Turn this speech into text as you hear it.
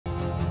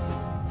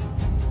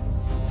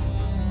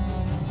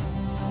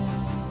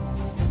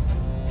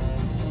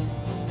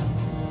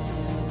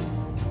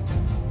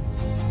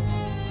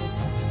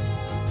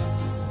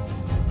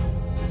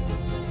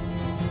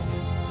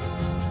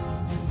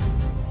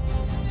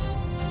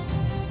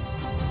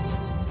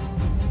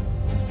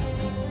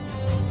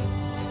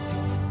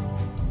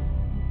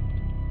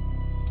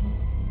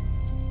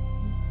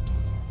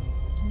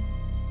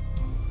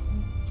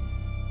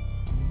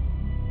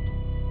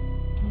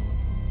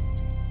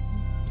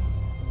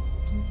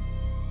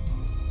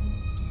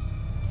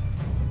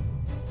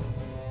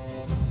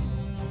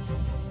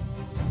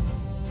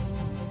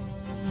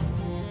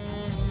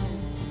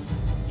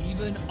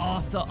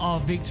after our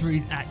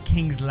victories at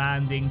King's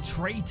Landing,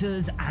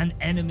 traitors and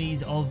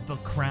enemies of the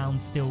crown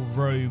still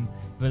roam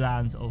the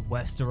lands of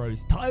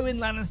Westeros. Tywin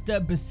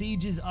Lannister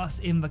besieges us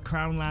in the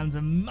Crown Lands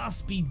and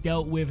must be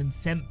dealt with and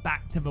sent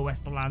back to the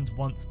Westerlands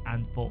once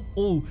and for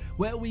all,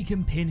 where we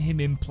can pin him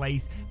in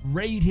place,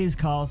 raid his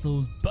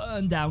castles,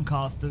 burn down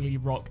Casterly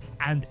Rock,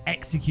 and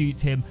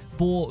execute him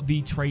for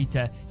the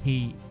traitor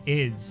he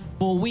is.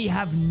 For we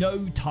have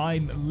no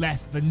time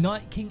left. The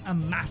Night King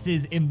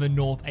amasses in the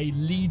north a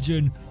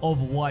legion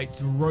of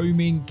wights,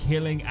 roaming,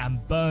 killing,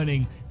 and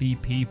burning the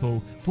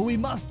people. For we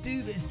must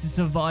do this to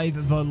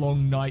survive the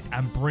long night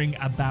and bring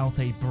about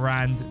a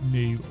brand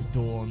new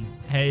dawn.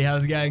 Hey,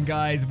 how's it going,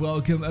 guys?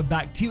 Welcome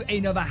back to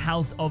another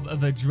House of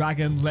the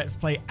Dragon Let's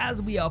Play,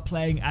 as we are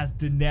playing as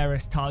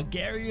Daenerys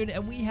Targaryen,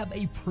 and we have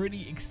a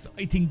pretty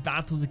exciting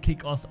battle to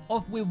kick us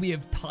off with. We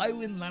have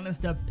Tywin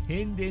Lannister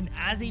pinned in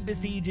as he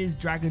besieges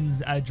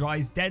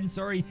Dry's Den.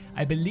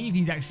 I believe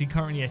he's actually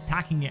currently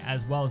attacking it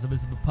as well, so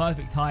this is the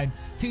perfect time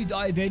to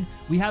dive in.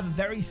 We have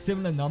very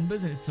similar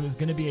numbers, and so it's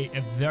going to be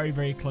a very,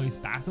 very close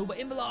battle. But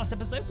in the last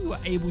episode, we were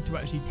able to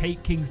actually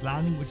take King's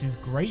Landing, which is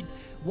great.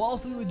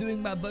 Whilst we were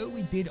doing that, though,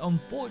 we did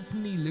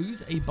unfortunately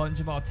lose a bunch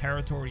of our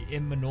territory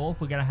in the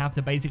north. We're going to have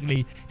to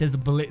basically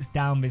just blitz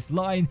down this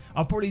line.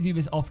 I'll probably do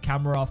this off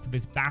camera after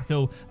this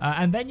battle.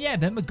 And then, yeah,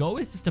 then the goal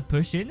is just to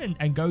push in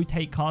and go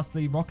take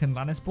Casterly Rock and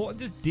Lannisport and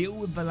just deal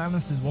with the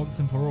Lannisters once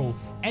and for all.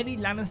 Any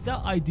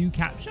Lannister I do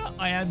capture,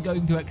 I am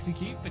going to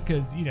execute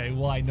because, you know,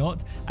 why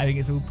not? I think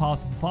it's all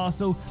part of the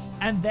parcel.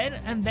 And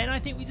then I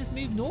think we just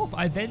move north.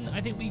 I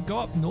think we go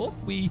up north.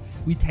 We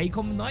take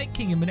on the Night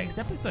King in the next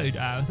episode. So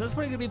that's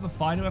probably going to be the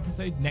final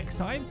episode next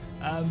time.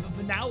 But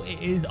for now,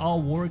 it is our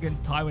war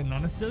against Tywin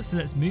Lannister. So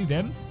let's move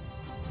him.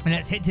 And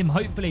let's hit him,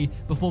 hopefully,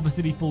 before the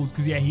city falls.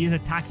 Because, yeah, he is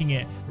attacking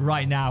it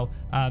right now.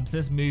 So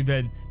let's move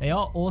in. They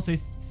are also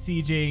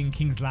sieging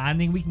King's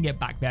Landing. We can get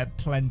back there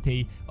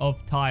plenty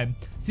of time.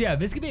 So, yeah,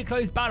 this could be a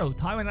close battle.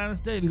 Tywin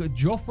Lannister. We've got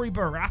Joffrey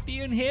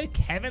Baratheon here.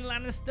 Kevin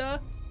Lannister.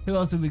 Who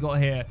else have we got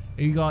here?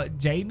 We got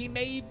Jaime,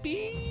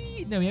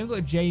 maybe? No, we haven't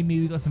got Jaime.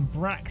 We've got some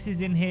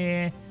Braxes in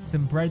here.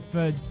 Some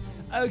Bredfords.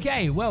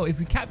 Okay, well, if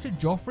we capture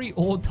Joffrey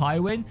or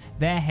Tywin,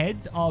 their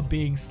heads are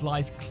being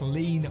sliced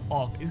clean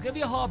off. It's going to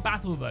be a hard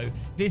battle, though.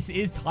 This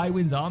is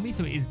Tywin's army,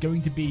 so it is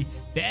going to be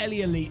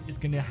fairly elite. It's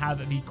going to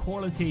have the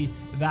quality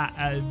that,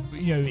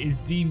 you know, is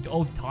deemed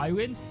of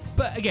Tywin.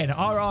 But again,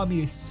 our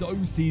army is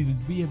so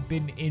seasoned. We have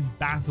been in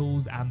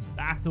battles and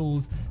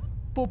battles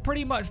for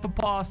pretty much the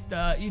past,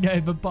 you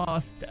know,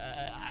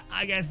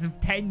 I guess,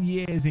 10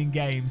 years in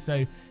games.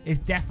 So it's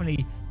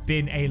definitely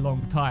been a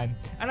long time.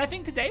 And I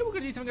think today we're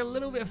going to do something a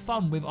little bit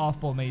fun with our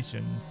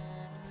formations.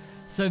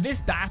 So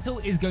this battle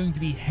is going to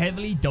be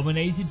heavily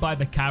dominated by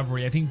the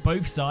cavalry. I think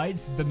both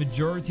sides, the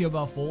majority of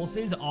our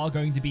forces are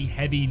going to be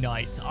heavy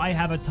knights. I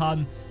have a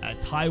ton,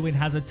 Tywin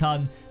has a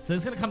ton. So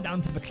it's going to come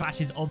down to the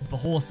clashes of the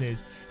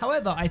horses.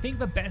 However, I think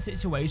the best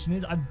situation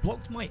is I've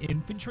blocked my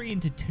infantry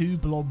into 2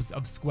 blobs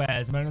of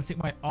squares. I'm going to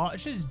stick my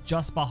archers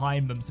just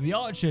behind them. So the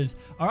archers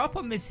are up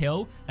on this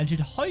hill and should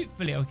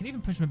hopefully, I can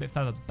even push them a bit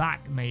further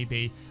back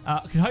maybe,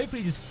 can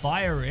hopefully just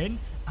fire in.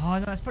 Oh,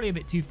 no, that's probably a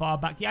bit too far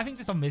back. Yeah, I think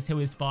just on this hill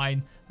is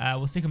fine.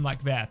 We'll stick them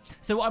like there.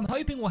 So what I'm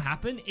hoping will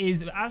happen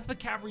is as the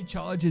cavalry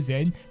charges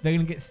in, they're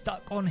going to get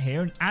stuck on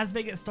here. And as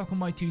they get stuck on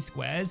my 2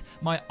 squares,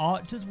 my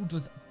archers will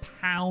just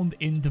pound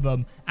into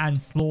them and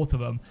slaughter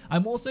them.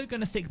 I'm also going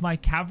to stick my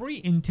cavalry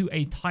into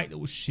a tight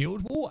little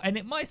shield wall, and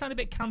it might sound a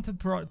bit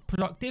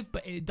counterproductive,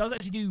 but it does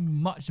actually do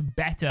much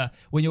better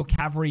when your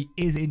cavalry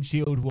is in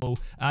shield wall.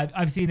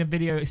 I've seen a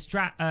video,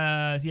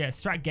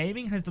 Strat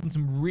Gaming has done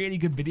some really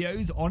good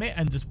videos on it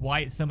and just why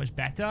it's so much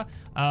better.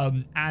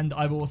 And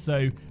I've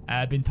also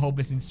been told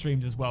this in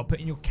streams as well.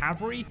 Putting your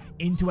cavalry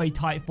into a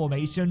tight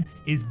formation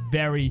is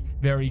very,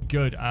 very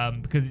good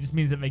because it just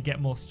means that they get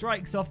more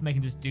strikes off and they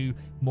can just do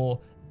more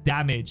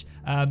damage.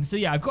 So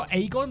yeah, I've got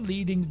Aegon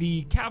leading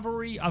the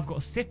cavalry. I've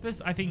got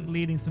Siphus, I think,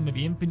 leading some of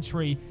the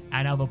infantry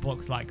and other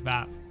blocks like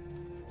that.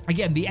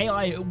 Again, the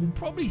AI will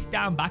probably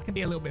stand back and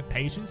be a little bit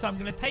patient. So I'm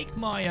going to take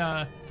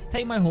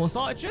my horse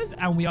archers,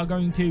 and we are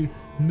going to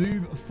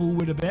move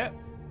forward a bit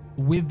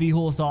with the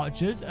horse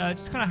archers.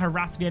 Just kind of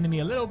harass the enemy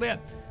a little bit.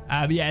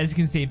 But yeah, as you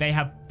can see, they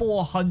have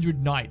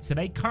 400 knights. So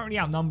they currently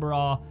outnumber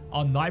our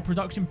knight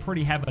production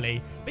pretty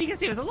heavily. But you can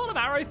see there's a lot of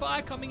arrow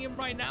fire coming in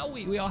right now.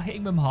 We are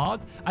hitting them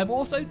hard. I'm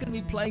also going to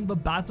be playing the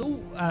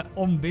battle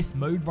on this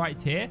mode right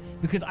here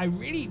because I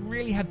really,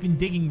 really have been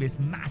digging this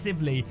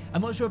massively.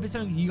 I'm not sure if it's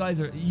something you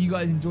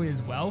guys enjoy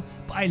as well,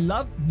 but I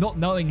love not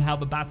knowing how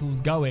the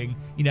battle's going.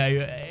 You know,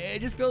 it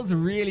just feels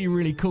really,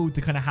 really cool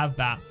to kind of have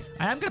that.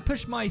 I am going to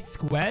push my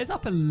squares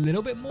up a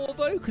little bit more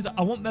though, because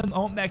I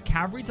want their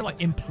cavalry to like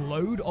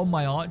implode on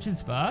my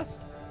archers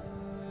first.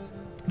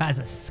 That is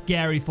a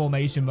scary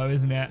formation though,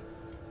 isn't it?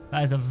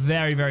 That is a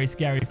very, very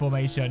scary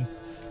formation.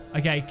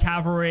 Okay,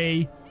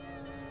 cavalry,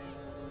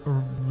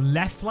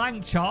 left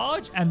flank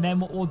charge, and then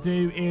what we'll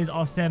do is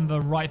I'll send the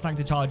right flank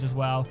to charge as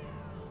well.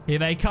 Here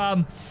they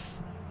come.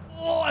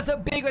 Oh, that's a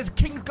big, there's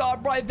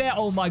Kingsguard right there.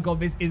 Oh my god,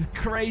 this is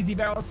crazy.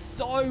 There are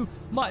so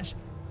much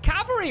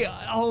Cavalry.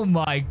 Oh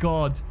my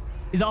god.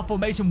 Is our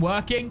formation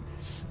working?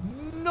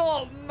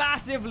 Not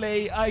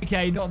massively.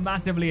 Okay, not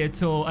massively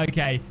at all.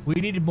 Okay, we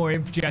needed more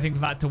infantry, I think,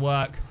 for that to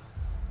work.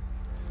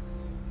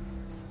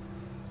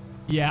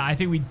 Yeah, I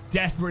think we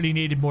desperately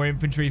needed more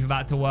infantry for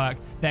that to work.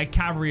 Their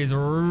cavalry is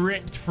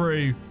ripped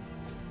through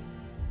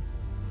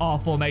our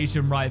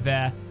formation right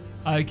there.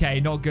 Okay,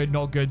 not good,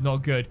 not good,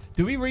 not good.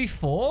 Do we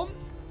reform?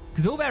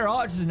 Because all their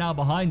archers are now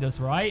behind us,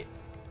 right?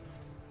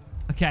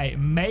 Okay,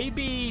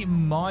 maybe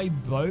my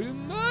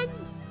bowman?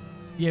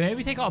 Yeah, maybe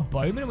we take our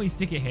bowman and we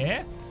stick it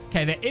here.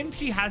 Okay, the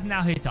infantry has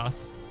now hit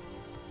us.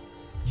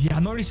 Yeah,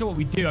 I'm not really sure what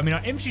we do. I mean,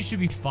 our infantry should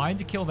be fine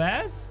to kill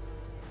theirs.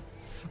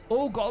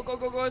 Oh, God, God,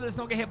 God, God. Let's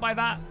not get hit by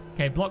that.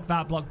 Okay, block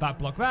that, block that,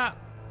 block that.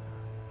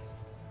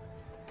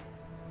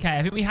 Okay,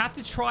 I think we have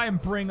to try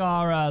and bring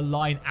our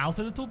line out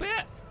a little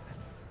bit.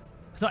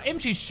 Because our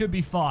infantry should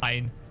be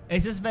fine.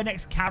 It's just their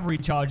next cavalry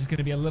charge is going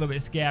to be a little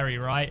bit scary,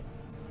 right?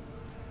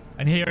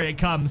 And here it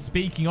comes.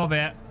 Speaking of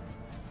it.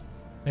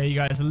 There you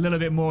go. It's a little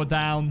bit more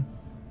down.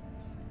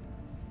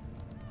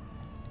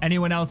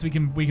 Anyone else we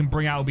can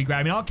bring out will be great.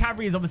 I mean, our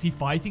cavalry is obviously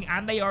fighting,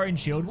 and they are in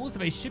shield wall, so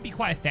they should be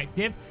quite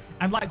effective.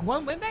 And like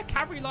when their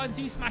cavalry lines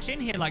do smash in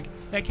here, like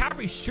their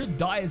cavalry should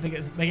die as they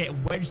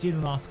get wedged in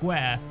on our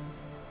square.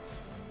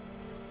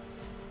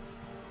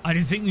 I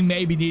just think we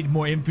maybe need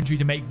more infantry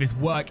to make this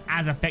work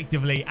as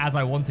effectively as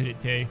I wanted it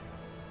to.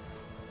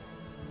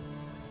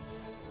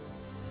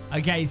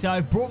 Okay, so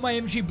I've brought my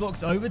infantry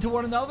blocks over to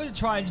one another to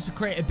try and just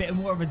create a bit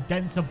more of a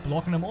denser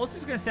block. And I'm also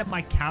just going to send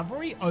my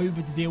cavalry over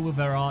to deal with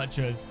their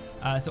archers.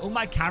 So all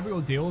my cavalry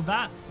will deal with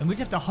that. And we just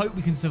have to hope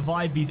we can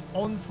survive these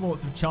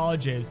onslaughts of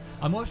charges.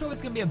 I'm not sure if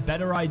it's going to be a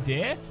better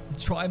idea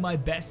to try my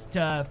best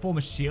to form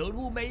a shield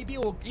wall maybe.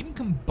 Or even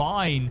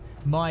combine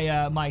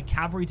my my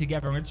cavalry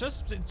together. And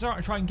just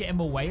try and get them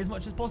away as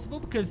much as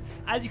possible. Because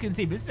as you can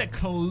see, this is a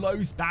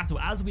close battle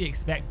as we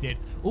expected.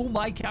 All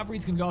my cavalry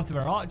is going to go after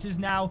their archers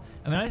now.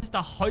 And then I just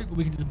have to hope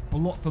we can just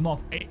block them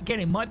off. Again,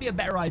 it might be a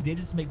better idea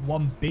just to make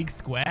one big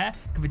square.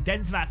 Because the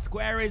denser that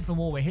square is, the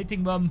more we're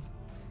hitting them.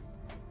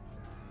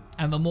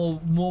 And the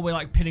more we're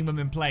like pinning them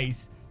in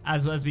place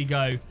as we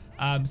go.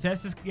 So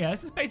let's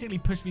just basically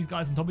push these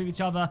guys on top of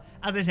each other.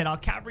 As I said, our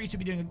cavalry should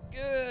be doing a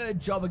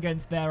good job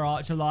against their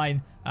archer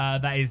line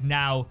that is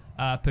now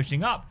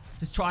pushing up.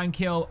 Just try and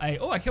kill a...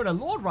 Oh, I killed a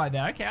lord right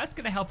there. Okay, that's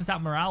going to help us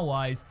out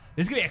morale-wise.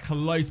 This is going to be a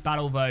close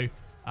battle, though.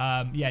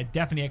 Yeah,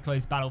 definitely a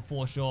close battle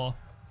for sure.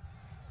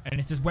 And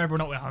it's just whether or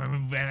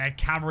not their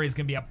cavalry is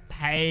going to be a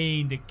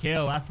pain to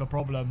kill. That's the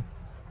problem.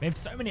 They have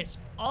so many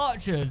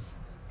archers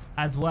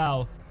as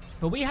well.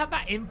 But we have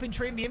that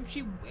infantry, and the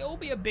infantry will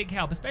be a big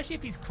help, especially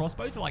if these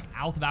crossbows are like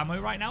out of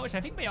ammo right now, which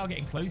I think they are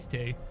getting close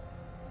to.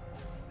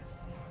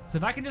 So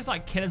if I can just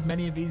like kill as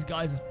many of these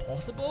guys as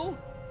possible,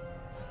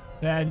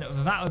 then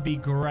that would be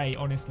great,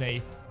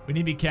 honestly. We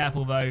need to be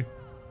careful though.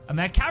 And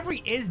their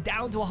cavalry is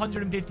down to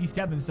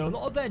 157, so a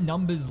lot of their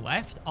numbers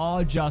left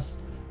are just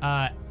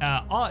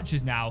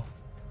archers now.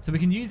 So we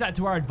can use that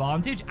to our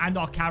advantage, and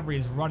our cavalry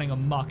is running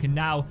amok. And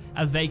now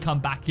as they come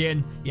back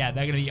in, yeah,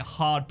 they're going to be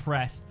hard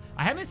pressed.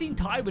 I haven't seen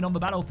Tywin on the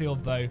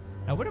battlefield though.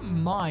 I wouldn't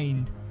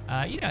mind,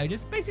 you know,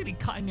 just basically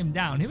cutting him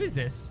down. Who is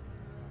this?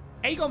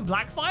 Aegon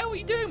Blackfire? What are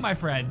you doing, my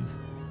friend?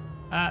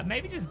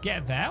 Maybe just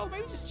get there, or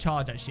maybe just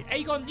charge actually.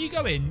 Aegon, you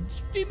go in.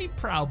 Do me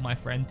proud, my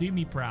friend. Do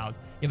me proud.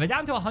 If they're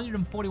down to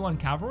 141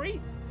 cavalry,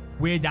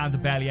 we're down to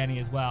barely any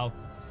as well.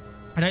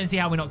 I don't see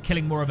how we're not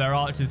killing more of their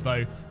archers,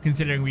 though,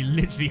 considering we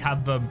literally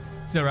have them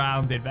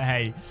surrounded. But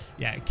hey,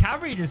 yeah,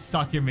 cavalry just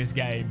suck in this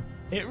game.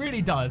 It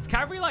really does.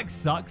 Cavalry, like,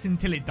 sucks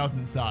until it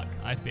doesn't suck,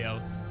 I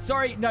feel.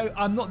 Sorry, no,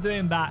 I'm not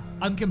doing that.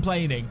 I'm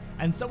complaining.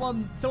 And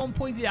someone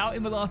pointed out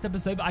in the last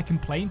episode that I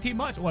complained too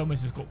much. Oh, I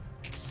almost just got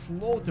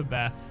slaughtered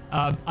there.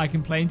 I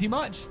complained too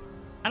much.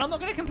 And I'm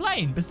not going to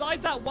complain.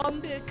 Besides that one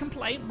bit of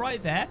complaint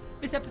right there,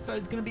 this episode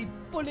is going to be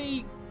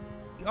fully...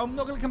 I'm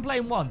not going to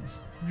complain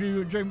once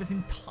during this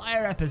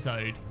entire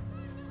episode.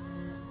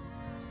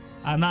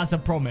 And that's a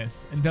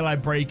promise until I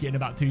break it in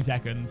about 2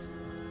 seconds.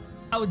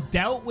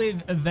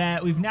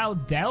 We've now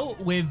dealt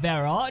with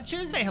their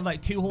archers. They have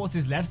like 2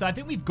 horses left, so I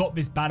think we've got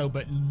this battle,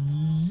 but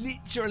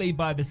literally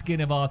by the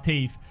skin of our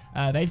teeth.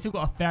 They've still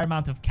got a fair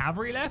amount of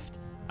cavalry left.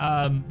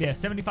 Yeah,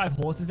 75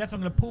 horses left. So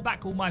I'm going to pull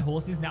back all my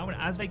horses now,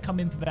 and as they come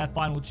in for their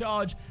final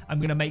charge, I'm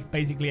going to make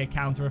basically a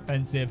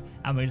counter-offensive,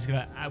 and we're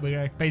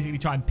gonna basically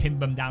try and pin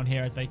them down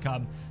here as they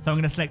come. So I'm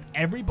going to select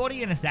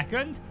everybody in a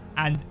second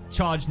and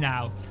charge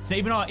now. So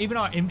even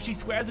our infantry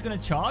squares are going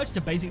to charge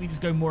to basically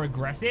just go more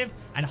aggressive,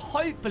 and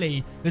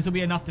hopefully this will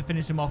be enough to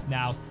finish them off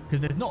now,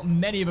 because there's not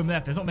many of them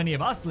left. There's not many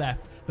of us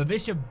left. But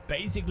this should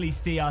basically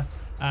see us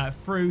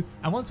through.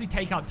 And once we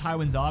take out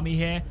Tywin's army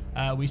here,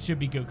 we should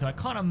be good. Because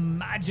I can't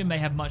imagine they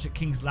have much at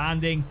King's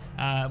Landing,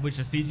 which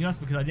are sieging us,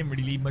 because I didn't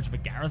really leave much of a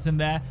garrison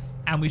there.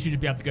 And we should just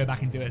be able to go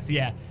back and do it. So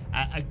yeah,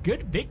 a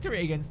good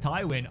victory against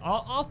Tywin.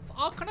 Our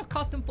kind of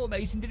custom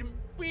formation didn't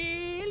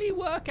really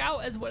work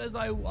out as well as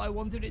I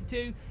wanted it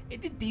to.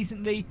 It did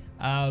decently.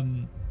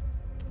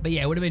 But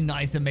yeah, it would have been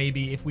nicer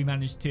maybe if we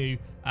managed to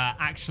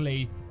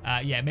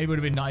yeah, maybe it would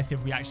have been nicer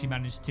if we actually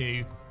managed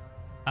to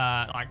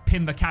like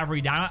pin the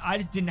cavalry down. I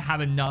just didn't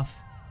have enough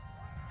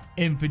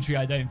infantry,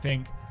 I don't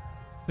think.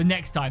 But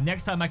next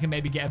time I can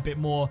maybe get a bit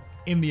more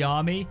in the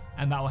army,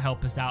 and that will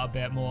help us out a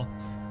bit more.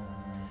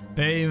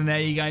 Boom, there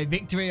you go.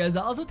 Victory as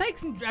ours. We'll take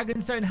some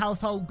Dragonstone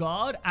Household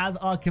Guard as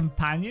our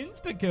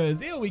companions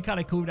because it'll be kind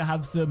of cool to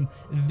have some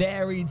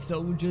varied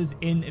soldiers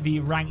in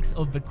the ranks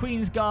of the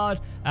Queen's Guard.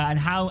 And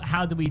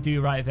how do we do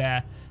right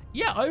there?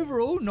 Yeah,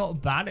 overall,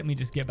 not bad. Let me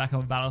just get back on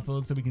the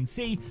battlefield so we can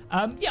see.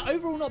 Yeah,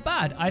 overall, not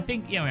bad. I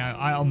think, you know,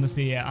 I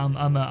honestly,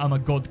 I'm a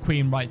god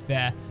queen right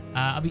there.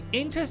 I'll be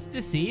interested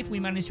to see if we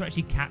manage to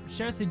actually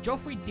capture. So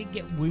Joffrey did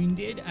get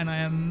wounded, and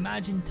I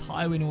imagine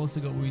Tywin also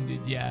got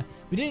wounded. Yeah,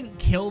 we didn't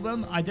kill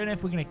them. I don't know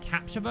if we're going to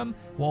capture them.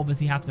 We'll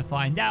obviously have to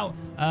find out.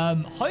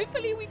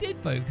 Hopefully we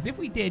did, though, because if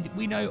we did,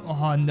 we know,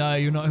 oh no,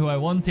 you're not who I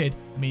wanted.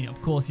 I mean, of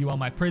course, you are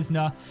my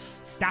prisoner.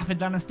 Stafford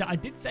Lannister, I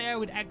did say I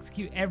would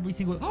execute every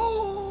single...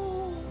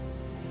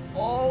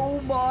 Oh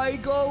my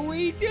god,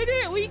 we did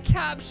it! We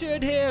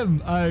captured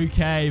him!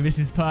 Okay, this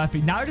is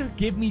perfect. Now just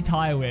give me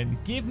Tywin.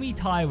 Give me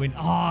Tywin.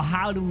 Oh,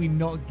 how do we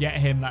not get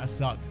him? That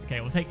sucks. Okay,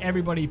 we'll take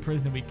everybody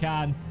prisoner we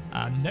can.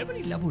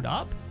 Nobody leveled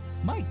up?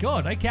 My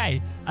god, okay.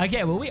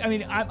 Okay, well,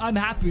 I'm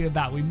happy with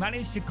that. We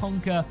managed to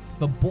conquer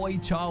the boy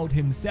child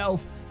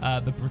himself,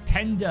 the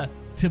pretender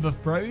to the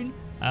throne.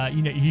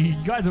 You know, you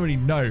guys already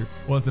know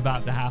what's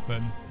about to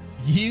happen.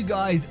 You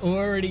guys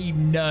already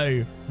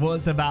know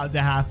what's about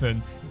to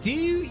happen. Do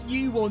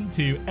you want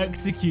to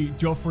execute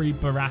Joffrey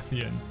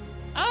Baratheon?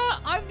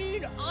 I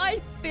mean,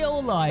 I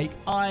feel like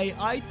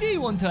I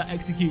do want to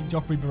execute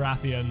Joffrey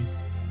Baratheon.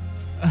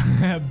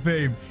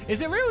 Boom.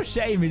 It's a real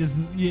shame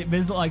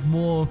there's like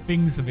more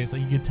things for this.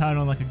 Like you could turn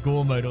on like a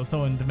gore mode or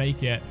someone to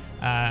make it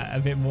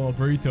a bit more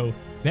brutal.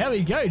 There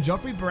we go.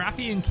 Joffrey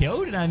Baratheon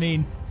killed. And I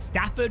mean,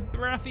 Stafford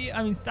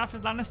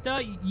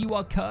Lannister, you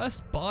are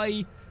cursed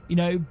by, you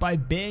know, by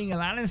being a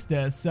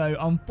Lannister. So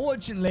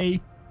unfortunately...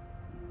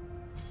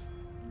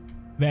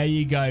 There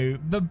you go.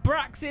 The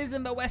Braxes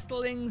and the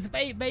Westerlings,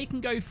 they can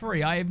go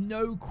free. I have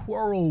no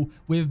quarrel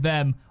with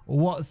them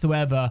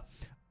whatsoever.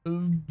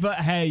 But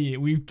hey,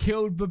 we've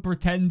killed the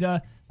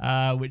Pretender,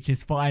 which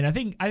is fine. I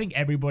think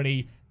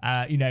everybody,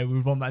 you know,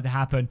 would want that to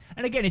happen.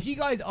 And again, if you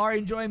guys are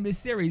enjoying this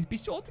series, be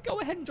sure to go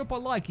ahead and drop a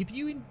like. If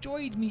you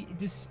enjoyed me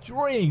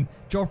destroying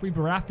Joffrey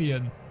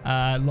Baratheon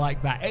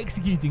like that,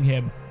 executing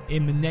him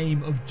in the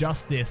name of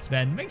justice,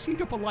 then make sure you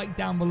drop a like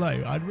down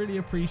below. I'd really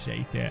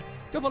appreciate it.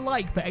 Drop a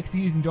like for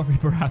executing Joffrey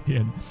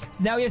Baratheon.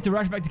 So now we have to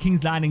rush back to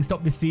King's Landing,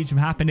 stop this siege from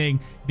happening.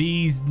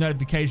 These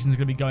notifications are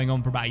going to be going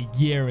on for about a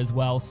year as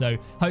well. So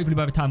hopefully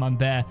by the time I'm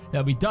there,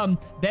 they'll be done.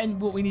 Then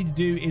what we need to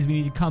do is we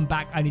need to come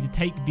back. I need to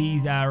take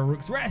these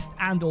Rook's Rest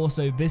and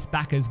also this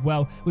back as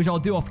well, which I'll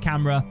do off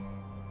camera.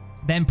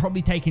 Then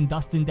probably taking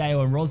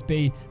Dustindale and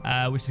Rosby,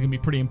 which is going to be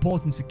pretty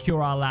important,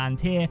 secure our land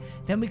here.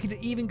 Then we could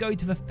even go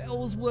to the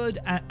Fellswood,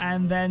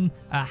 and then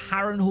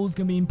Harrenhal's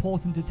going to be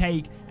important to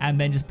take, and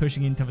then just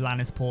pushing into the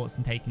Lannisports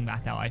and taking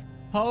that out.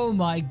 Oh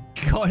my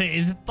god, it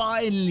has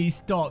finally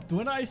stopped.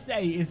 When I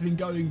say it's been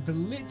going for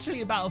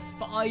literally about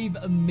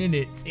 5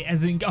 minutes, it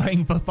has been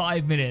going for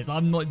 5 minutes.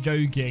 I'm not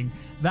joking.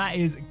 That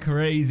is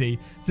crazy.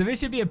 So this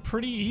should be a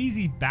pretty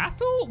easy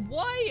battle.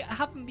 Why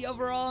haven't the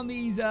other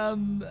armies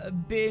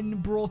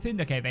been brought in?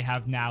 Okay, they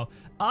have now.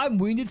 I'm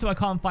wounded, so I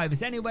can't fight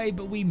this anyway,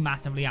 but we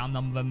massively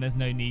outnumber them. There's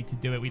no need to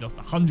do it. We lost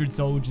 100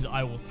 soldiers.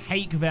 I will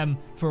take them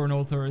for an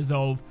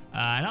auto-resolve.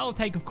 And I'll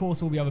take, of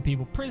course, all the other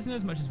people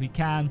prisoners as much as we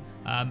can.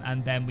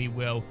 And then we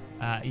will,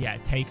 yeah,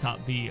 take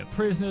up the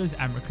prisoners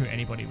and recruit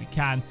anybody we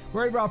can.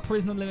 We're over our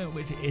prisoner limit,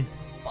 which is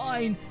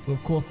fine. We'll,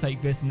 of course,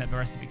 take this and let the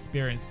rest of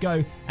experience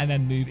go. And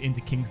then move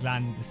into King's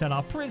Landing to sell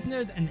our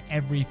prisoners and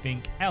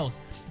everything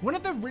else. One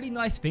of the really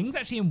nice things,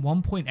 actually, in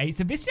 1.8,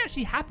 so this should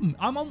actually happen.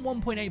 I'm on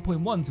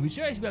 1.8.1, so we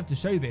should actually be able to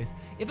show this.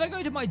 If I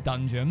go to my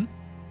dungeon...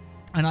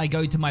 and I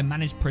go to my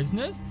managed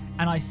prisoners,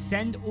 and I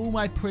send all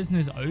my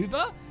prisoners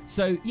over.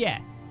 So, yeah,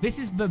 this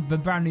is the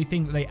brand new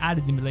thing that they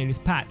added in the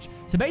latest patch.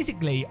 So,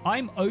 basically,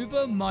 I'm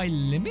over my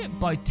limit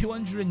by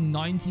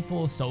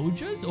 294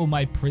 soldiers, or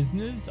my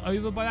prisoners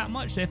over by that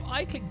much. So, if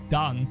I click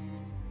done,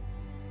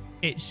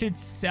 it should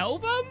sell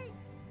them?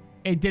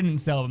 It didn't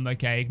sell them.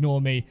 Okay,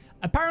 ignore me.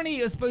 Apparently,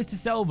 it was supposed to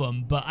sell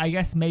them, but I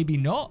guess maybe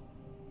not.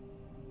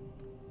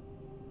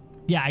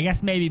 Yeah, I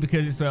guess maybe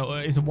because it's not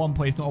a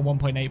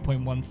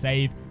 1.8.1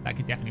 save. That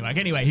could definitely work.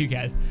 Anyway, who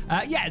cares?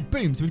 Yeah,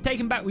 boom. So we've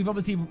taken back. We've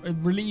obviously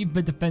relieved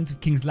the defense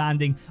of King's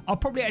Landing. I'll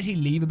probably actually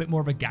leave a bit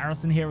more of a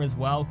garrison here as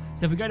well.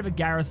 So if we go to the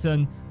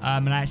garrison,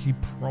 and I actually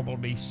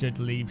probably should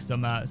leave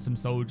some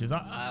soldiers.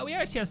 We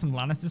actually have some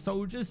Lannister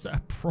soldiers, so I'll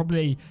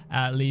probably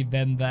leave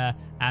them there.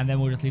 And then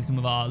we'll just leave some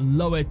of our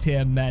lower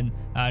tier men.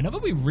 Not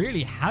that we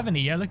really have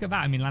any. Yeah, look at that.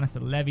 I mean,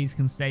 Lannister levies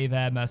can stay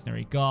there.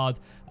 Mercenary guard.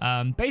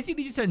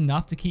 Basically just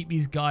enough to keep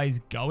these guys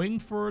going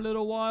for a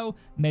little while.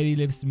 Maybe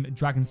leave some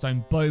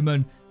Dragonstone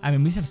bowmen. I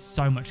mean, we just have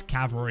so much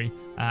cavalry.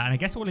 And I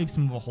guess we'll leave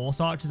some of the horse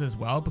archers as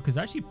well, because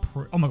actually,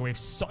 oh my god, we have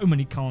so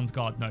many Khan's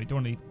Guard. No, don't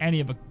want to leave any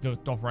of the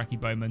Dothraki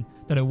bowmen.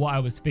 Don't know what I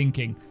was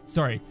thinking.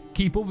 Sorry,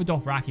 keep all the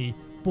Dothraki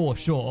for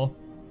sure.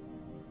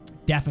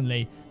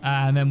 Definitely.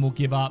 And then we'll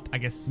give up, I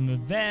guess, some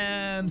of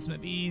them, some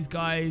of these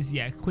guys.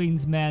 Yeah,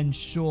 Queen's men,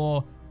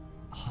 sure.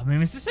 Oh, I mean,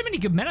 there's just so many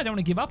good men I don't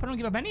want to give up. I don't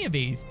give up any of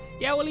these.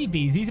 Yeah, we'll leave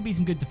these. These will be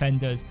some good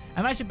defenders.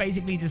 And that should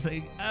basically just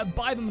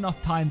buy them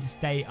enough time to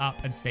stay up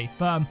and stay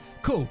firm.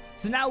 Cool.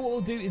 So now what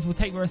we'll do is we'll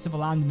take the rest of the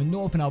land in the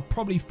north, and I'll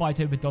probably fight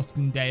over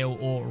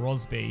Duskendale or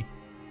Rosby.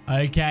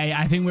 Okay,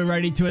 I think we're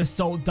ready to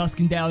assault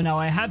Duskendale now.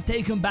 I have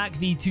taken back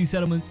the 2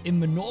 settlements in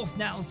the north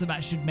now, so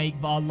that should make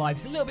our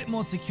lives a little bit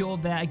more secure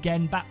there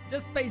again. But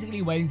just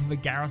basically waiting for the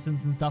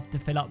garrisons and stuff to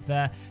fill up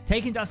there.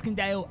 Taking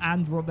Duskendale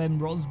and then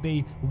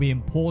Rosby will be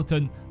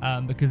important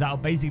because that'll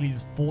basically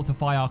just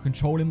fortify our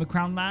control in the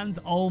Crown Lands.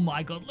 Oh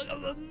my god, look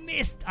at the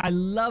mist! I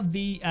love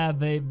the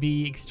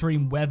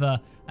extreme weather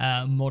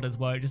mod as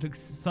well. It just looks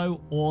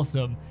so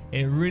awesome.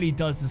 It really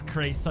does just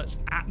create such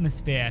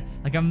atmosphere.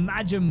 Like,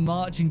 imagine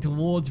marching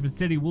towards the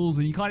city walls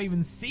when you can't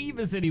even see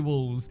the city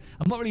walls.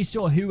 I'm not really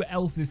sure who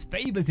else this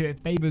favors, if it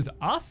favors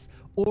us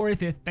or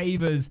if it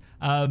favors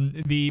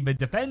the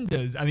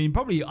defenders. I mean,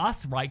 probably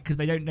us, right? Because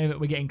they don't know that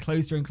we're getting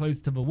closer and closer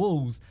to the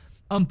walls.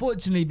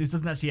 Unfortunately, this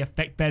doesn't actually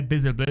affect their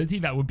visibility.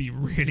 That would be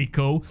really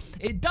cool.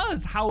 It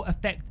does,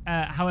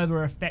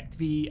 however, affect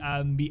the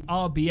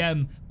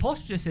RBM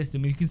posture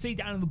system. You can see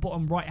down in the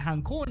bottom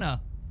right-hand corner.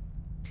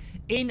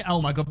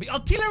 Oh my god, the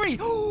artillery!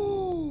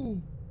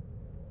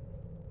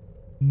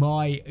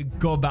 My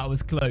god, that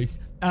was close.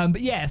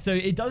 But yeah, so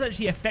it does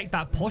actually affect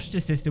that posture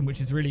system, which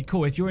is really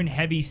cool. If you're in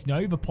heavy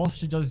snow, the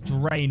posture does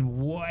drain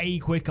way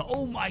quicker.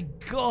 Oh my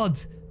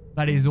god,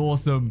 that is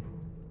awesome.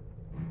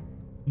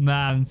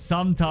 Man,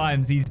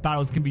 sometimes these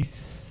battles can be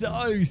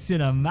so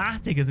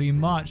cinematic as we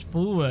march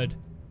forward.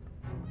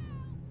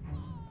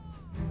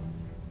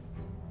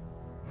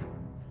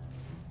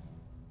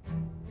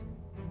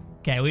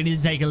 Okay, we need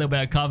to take a little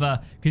bit of cover,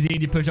 continue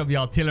to push up the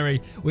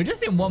artillery. We're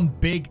just in one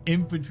big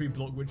infantry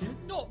block, which is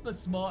not the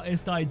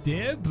smartest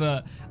idea,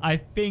 but I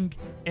think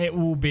it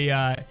will be,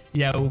 yeah,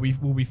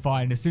 we'll be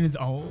fine. As soon as,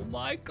 oh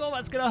my god,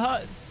 that's gonna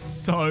hurt.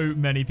 So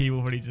many people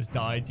already just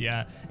died,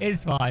 yeah.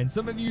 It's fine.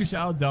 Some of you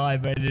shall die,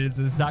 but it is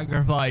a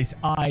sacrifice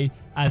I,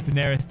 as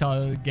Daenerys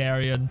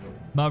Targaryen,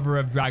 Mother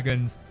of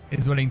Dragons,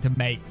 is willing to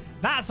make.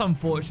 That's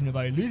unfortunate,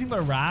 though. Losing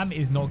the ram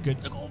is not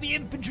good. Look at all the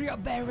infantry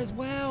up there as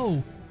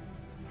well.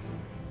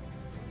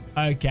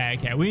 Okay.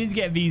 We need to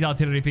get these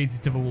artillery pieces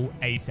to the wall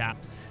ASAP.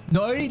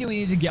 Not only do we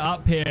need to get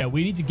up here,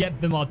 we need to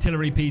get them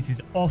artillery pieces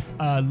off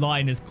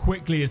line as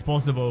quickly as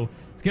possible.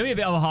 It's going to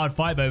be a bit of a hard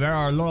fight, though. There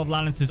are a lot of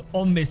Lannisters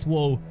on this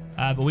wall,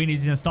 but we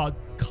need to start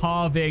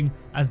carving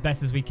as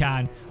best as we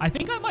can. I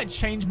think I might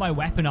change my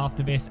weapon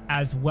after this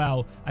as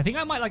well. I think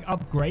I might like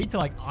upgrade to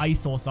like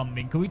ice or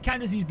something, because we can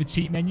just use the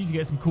cheat menu to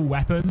get some cool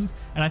weapons,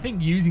 and I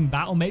think using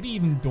that or maybe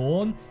even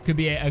Dawn could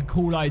be a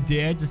cool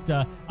idea just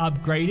to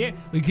upgrade it.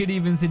 We could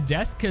even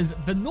suggest, because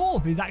the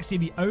North is actually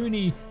the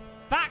only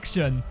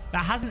faction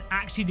that hasn't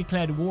actually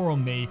declared war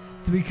on me,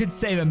 so we could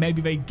say that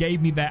maybe they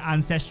gave me their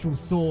ancestral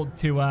sword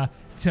to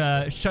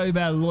show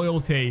their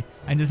loyalty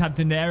and just have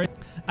Daenerys.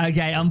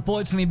 Okay,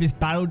 unfortunately, this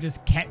battle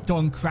just kept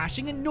on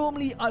crashing, and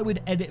normally I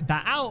would edit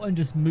that out and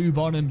just move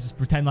on and just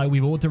pretend like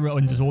we've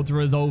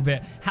auto-resolve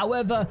it.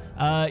 However,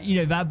 you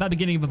know, that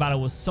beginning of the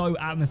battle was so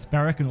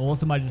atmospheric and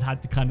awesome, I just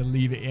had to kind of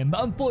leave it in.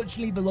 But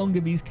unfortunately, the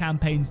longer these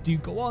campaigns do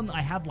go on,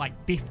 I have like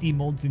 50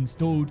 mods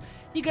installed.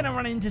 You're going to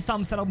run into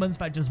some settlements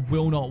that just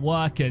will not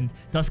work, and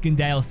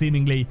Duskendale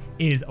seemingly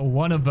is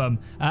one of them.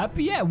 But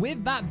yeah,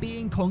 with that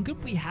being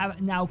conquered, we have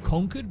now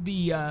conquered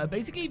the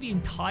basically the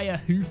entire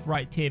hoof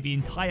right here, the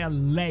entire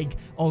leg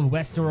of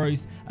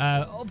Westeros.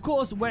 Of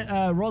course,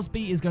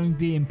 Rosby is going to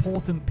be an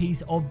important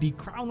piece of the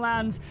Crown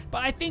Lands, but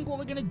I think what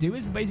we're going to do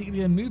is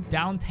basically move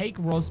down, take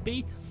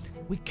Rosby.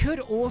 We could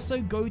also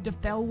go to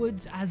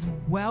Fellwoods as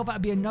well.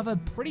 That'd be another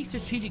pretty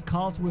strategic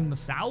castle in the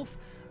south.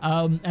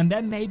 And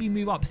then maybe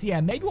move up. So yeah,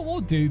 maybe what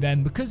we'll do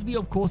then, because we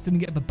of course didn't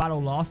get the battle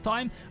last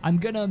time, I'm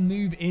gonna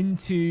move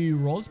into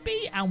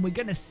Rosby and we're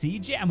gonna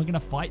siege it and we're gonna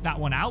fight that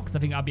one out, because I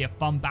think that'd be a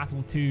fun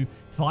battle to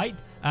fight.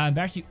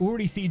 They're actually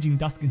already sieging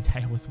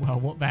Duskendale as well.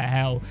 What the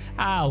hell?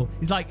 How?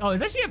 It's like, oh,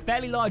 it's actually a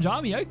fairly large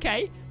army.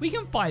 Okay, we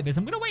can fight this.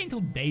 I'm gonna wait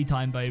until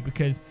daytime though,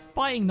 because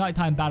fighting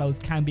nighttime battles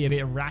can be a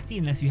bit ratty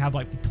unless you have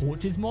like the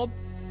torches mob.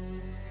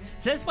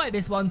 So let's fight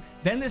this one,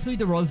 then let's move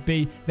to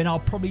Rosby, then I'll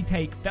probably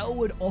take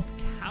Fellwood off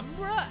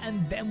camera,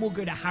 and then we'll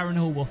go to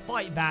Harrenhal, we'll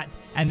fight that,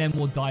 and then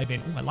we'll dive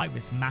in. Oh, I like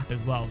this map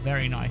as well.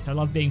 Very nice. I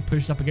love being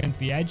pushed up against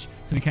the edge,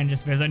 so we can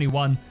just, there's only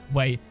one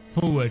way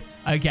forward.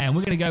 Okay, and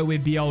we're going to go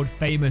with the old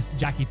famous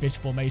Jackie Fish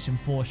formation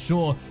for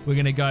sure. We're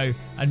going to go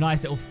a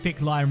nice little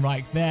thick line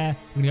right there.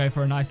 We're going to go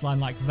for a nice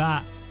line like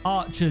that.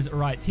 Archers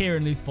right here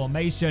in loose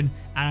formation,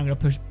 and I'm going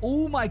to push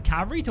all my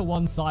cavalry to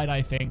one side,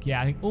 I think.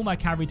 Yeah, I think all my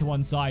cavalry to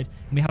one side,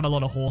 and we have a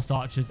lot of horse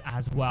archers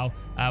as well,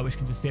 which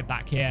can just sit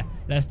back here.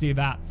 Let's do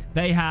that.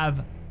 They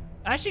have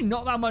actually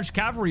not that much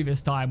cavalry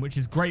this time, which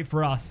is great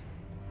for us.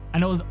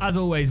 And as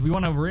always, we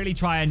want to really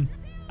try and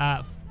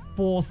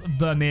force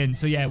them in.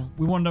 So yeah,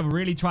 we want to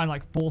really try and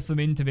like force them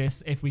into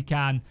this if we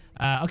can.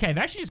 Okay,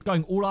 they're actually just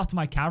going all after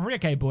my cavalry.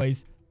 Okay,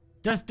 boys.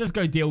 Just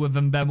go deal with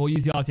them. Then we'll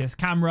use the RTS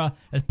camera.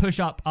 Let's push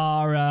up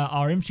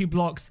our infantry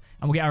blocks,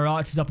 and we'll get our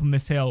archers up on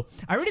this hill.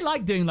 I really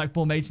like doing like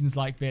formations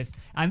like this,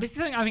 and this is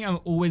something I think I'm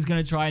always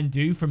going to try and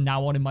do from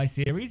now on in my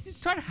series.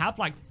 Just try to have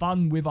like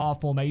fun with our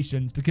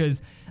formations,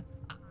 because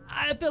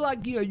I feel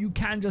like, you know, you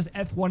can just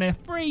F1,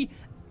 F3,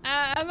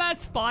 and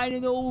that's fine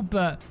and all,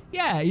 but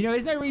yeah, you know,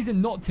 there's no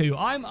reason not to.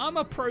 I'm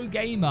a pro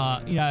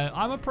gamer, you know,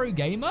 I'm a pro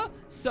gamer,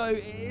 so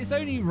it's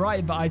only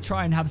right that I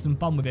try and have some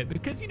fun with it,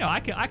 because, you know, I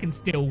can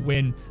still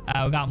win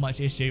without much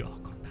issue. Oh,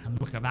 god damn,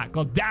 look at that.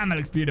 God damn, it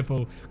looks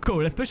beautiful.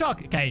 Cool, let's push our...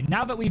 Okay,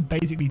 now that we've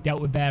basically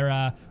dealt with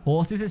their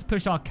horses, let's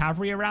push our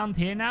cavalry around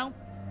here now.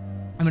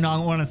 I mean, I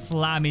want to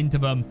slam into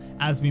them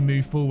as we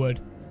move forward.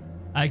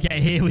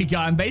 Okay, here we go.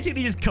 I'm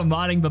basically just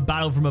commanding the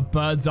battle from a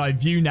bird's eye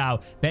view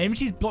now. The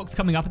infantry's blocks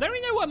coming up. I don't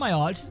really know where my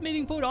archers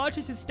moving forward.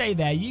 Archers should stay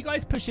there. You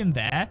guys push in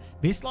there.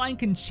 This line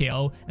can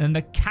chill. And then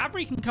the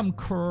cavalry can come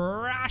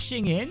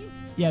crashing in.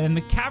 Yeah, then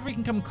the cavalry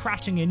can come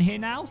crashing in here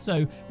now.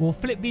 So we'll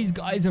flip these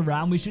guys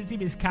around. We should see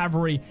this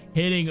cavalry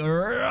hitting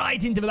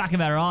right into the back of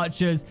their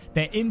archers.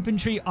 Their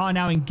infantry are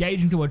now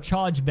engaging, so we'll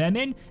charge them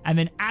in. And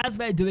then as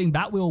they're doing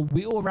that, we'll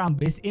wheel around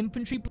this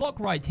infantry block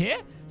right here.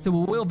 So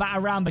we'll wheel that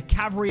around. The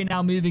cavalry are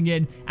now moving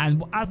in.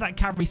 And as that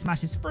cavalry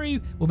smashes through,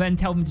 we'll then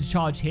tell them to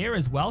charge here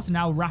as well. So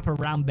now wrap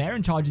around there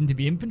and charge into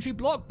the infantry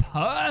block.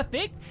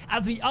 Perfect.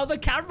 As the other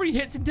cavalry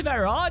hits into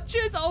their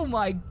archers. Oh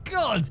my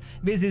god.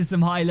 This is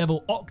some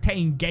high-level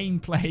octane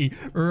gameplay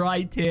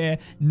right here.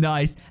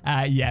 Nice.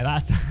 Yeah,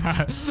 that's...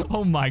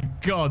 oh my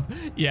god.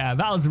 Yeah,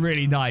 that was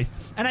really nice.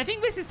 And I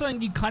think this is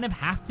something you kind of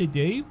have to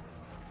do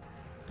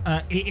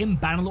in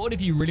Bannerlord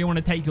if you really want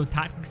to take your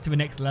tactics to the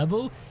next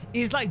level,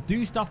 is like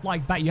do stuff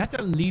like that. You have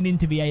to lean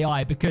into the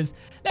AI, because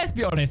let's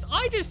be honest,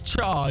 I just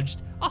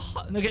charged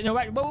no,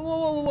 wait,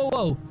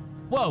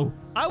 whoa,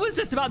 I was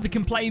just about to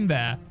complain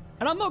there,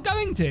 and I'm not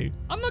going to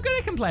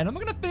complain. I'm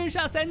not going to finish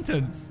that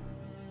sentence.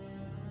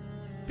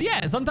 But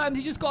yeah, sometimes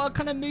you just gotta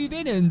kind of move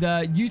in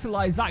and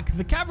utilize that, because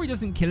the cavalry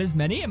doesn't kill as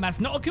many, and that's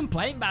not a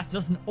complaint, that's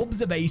just an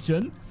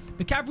observation.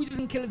 The cavalry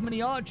doesn't kill as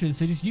many archers,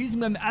 so just using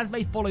them as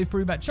they follow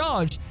through that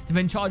charge to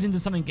then charge into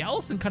something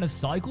else and kind of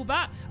cycle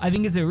that, I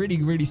think is a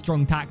really, really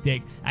strong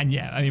tactic. And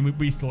yeah, I mean,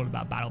 we slaughtered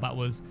that battle. That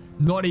was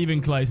not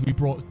even close. We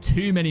brought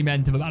too many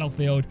men to the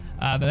battlefield,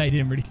 but they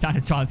didn't really stand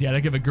a chance. Yeah,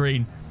 look at the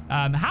green.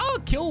 How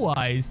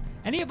kill-wise?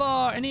 Any of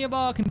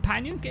our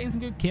companions getting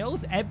some good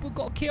kills? Edward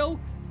got a kill.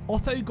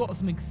 Otto got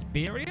some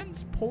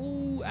experience.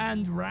 Paul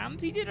and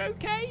Ramsey did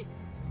okay.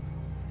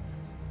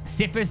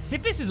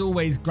 Siphus is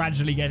always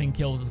gradually getting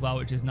kills as well,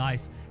 which is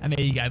nice. And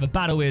there you go. The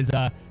battle is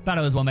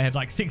one. They have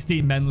like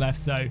 16 men left,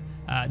 so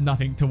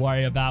nothing to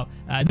worry about.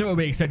 Nor are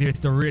we expecting this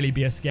to really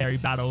be a scary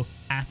battle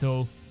at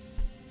all.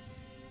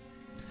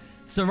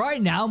 So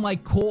right now, my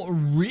court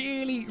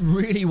really,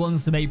 really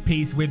wants to make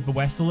peace with the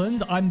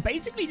Westerlands. I'm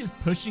basically just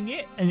pushing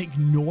it and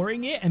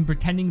ignoring it and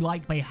pretending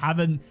like they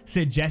haven't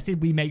suggested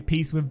we make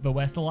peace with the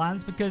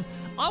Westerlands, because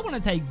I want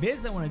to take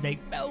this, I want to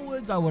take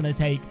Bellwoods, I want to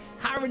take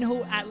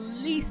Harrenhal at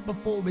least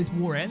before this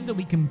war ends, so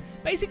we can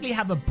basically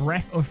have a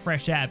breath of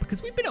fresh air,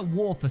 because we've been at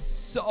war for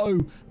so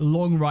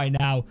long right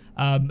now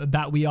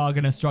that we are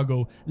going to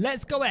struggle.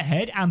 Let's go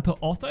ahead and put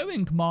Otto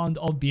in command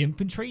of the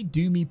infantry.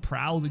 Do me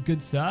proud,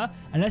 good sir.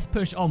 And let's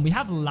push on. We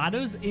have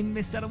ladders in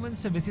this settlement,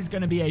 so this is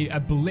going to be a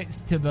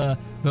blitz to the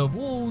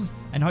walls,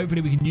 and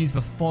hopefully we can use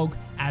the fog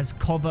as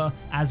cover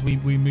as we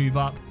move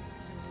up.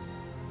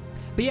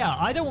 But yeah,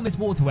 I don't want this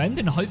war to end,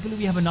 and hopefully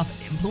we have enough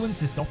influence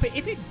to stop it.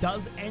 If it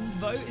does end,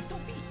 though, it's not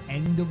the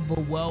end of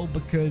the world,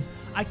 because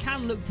I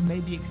can look to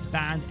maybe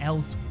expand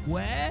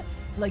elsewhere.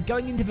 Like,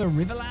 going into the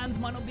Riverlands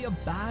might not be a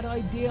bad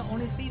idea,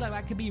 honestly. Like,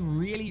 that could be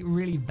really,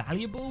 really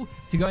valuable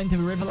to go into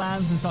the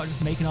Riverlands and start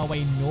just making our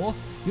way north.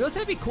 We also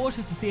have to be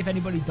cautious to see if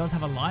anybody does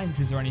have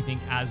alliances or anything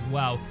as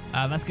well.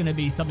 That's going to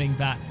be something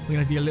that we're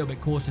going to be a little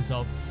bit cautious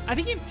of. I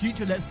think in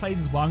future Let's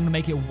Plays as well, I'm going to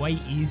make it way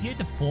easier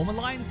to form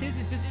alliances.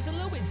 It's a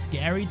little bit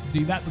scary to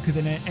do that, because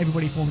then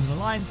everybody forms an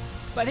alliance.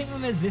 But I think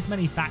when there's this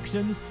many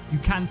factions, you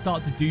can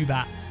start to do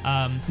that.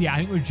 So yeah, I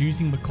think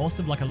reducing the cost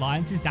of like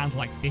alliances down to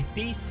like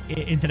 50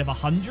 instead of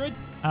 100.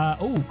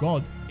 Oh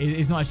god,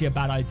 it's not actually a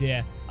bad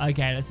idea.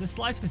 Okay, let's just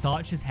slice this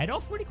archer's head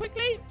off really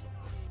quickly.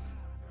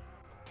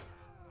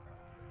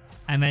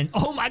 And then,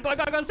 oh my god,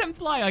 I got sent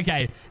fly.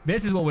 Okay,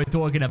 this is what we're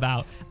talking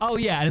about. Oh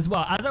yeah, and as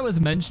well, as I was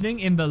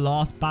mentioning in the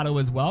last battle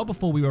as well,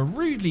 before we were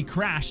rudely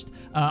crashed,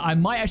 I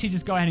might actually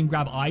just go ahead and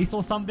grab ice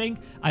or something.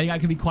 I think that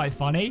could be quite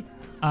funny.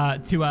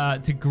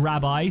 To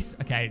grab ice.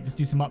 Okay, just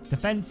do some up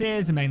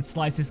defenses and then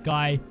slice this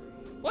guy.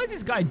 What is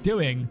this guy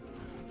doing?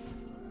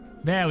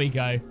 There we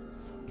go.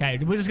 Okay,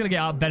 we're just gonna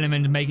get our venom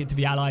and make it to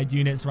the allied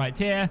units right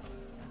here.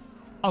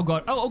 Oh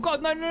god. Oh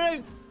god,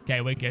 no. Okay,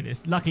 we're good.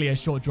 It's luckily a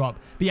short drop.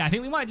 But yeah, I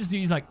think we might just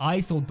use like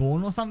ice or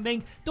dawn or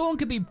something. Dawn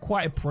could be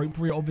quite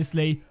appropriate,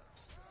 obviously.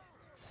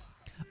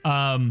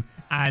 And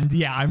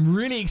yeah, I'm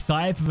really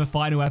excited for the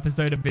final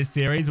episode of this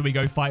series where we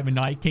go fight the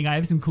Night King. I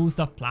have some cool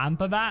stuff planned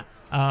for that.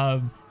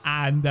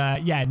 And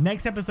yeah,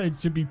 next episode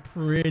should be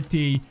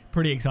pretty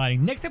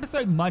exciting. Next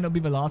episode might not be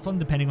the last one,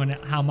 depending on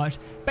how much.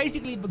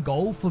 Basically, the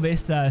goal for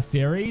this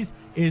series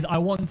is I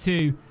want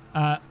to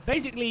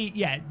basically,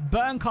 yeah,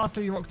 burn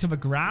Castle Rock to the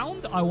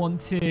ground. I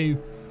want to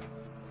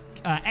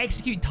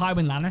execute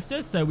Tywin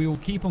Lannister, so we will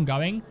keep on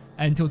going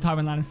until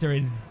Tywin Lannister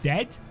is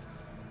dead.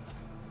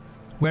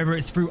 Whether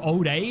it's through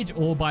old age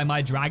or by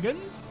my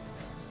dragons.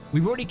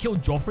 We've already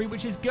killed Joffrey,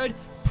 which is good.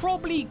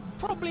 Probably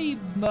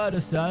murder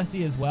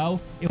Cersei as well,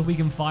 if we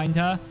can find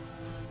her.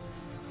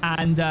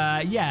 And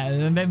yeah,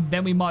 and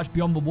then we march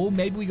beyond the wall.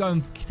 Maybe we go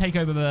and take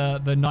over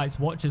the Night's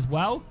Watch as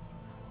well.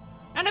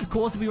 And of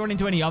course, if we run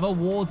into any other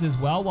wars as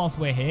well whilst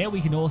we're here, we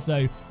can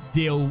also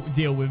deal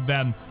with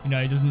them. You know,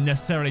 it doesn't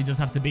necessarily just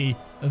have to be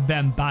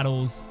them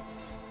battles.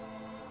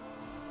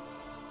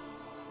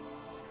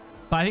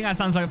 But I think that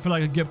sounds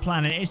like a good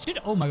plan. And it should,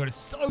 oh my god, it's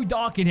so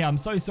dark in here. I'm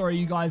so sorry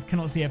you guys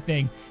cannot see a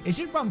thing. It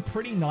should run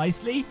pretty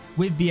nicely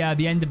with the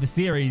end of the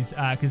series,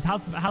 because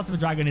House of the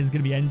Dragon is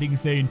going to be ending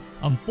soon.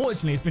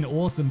 Unfortunately, it's been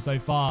awesome so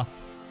far.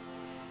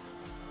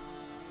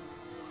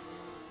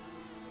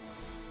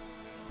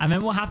 And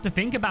then we'll have to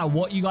think about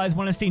what you guys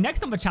want to see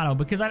next on the channel,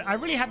 because I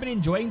really have been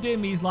enjoying doing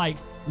these like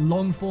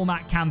long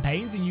format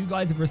campaigns, and you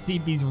guys have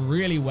received these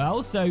really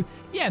well. So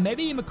yeah,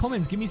 maybe in the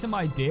comments, give me some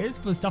ideas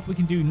for stuff we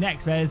can do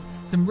next. There's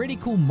some really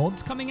cool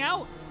mods coming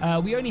out.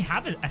 We only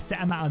have a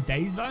set amount of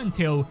days though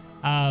until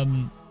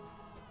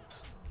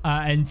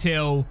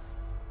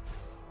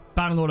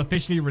Bannerlord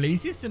officially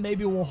releases. So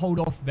maybe we'll hold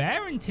off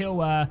there until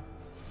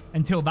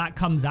that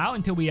comes out,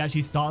 until we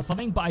actually start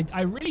something. But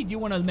I really do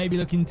want to maybe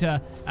look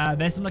into,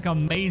 there's some like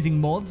amazing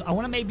mods. I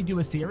want to maybe do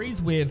a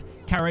series with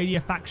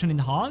Caradia Faction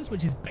Enhanced,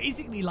 which is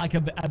basically like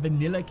a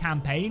vanilla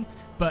campaign,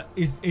 but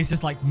it's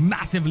just like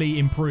massively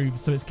improved.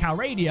 So it's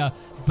Caradia,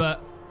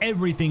 but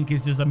everything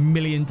is just a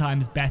million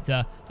times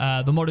better.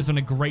 The mod has done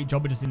a great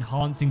job of just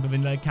enhancing the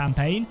vanilla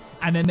campaign,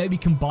 and then maybe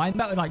combine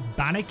that with like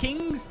Banner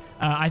Kings.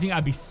 I think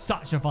that'd be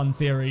such a fun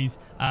series,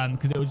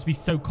 because it would just be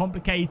so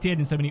complicated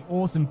and so many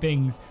awesome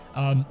things,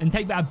 and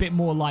take that a bit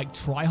more like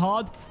try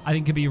hard. I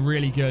think could be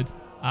really good.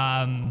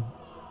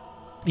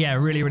 Yeah,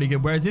 really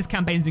good. Whereas this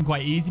campaign's been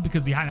quite easy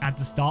because we haven't had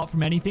to start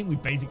from anything.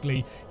 We've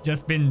basically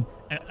just been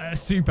a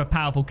super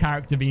powerful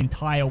character the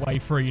entire way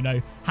through, you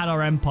know, had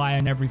our empire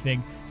and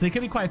everything. So it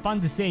could be quite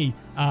fun to see,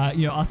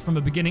 you know, us from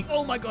the beginning.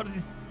 Oh my god, I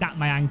just snapped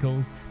my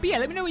ankles. But yeah,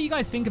 let me know what you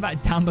guys think about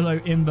it down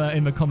below in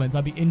the comments.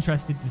 I'd be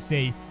interested to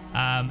see.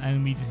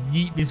 And we just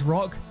yeet this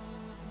rock.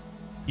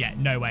 Yeah,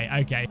 no way.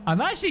 Okay. I'm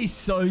actually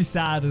so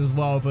sad as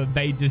well that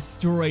they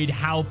destroyed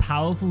how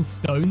powerful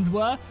stones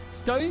were.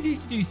 Stones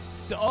used to do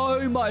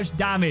so much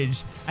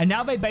damage, and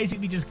now they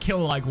basically just kill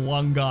like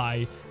one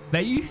guy.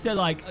 They used to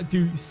like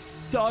do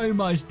so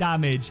much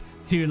damage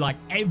to like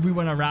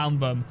everyone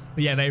around them.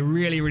 But yeah, they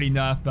really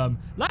nerfed them.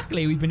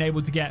 Luckily, we've been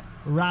able to get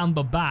round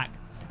the back.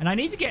 And I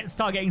need to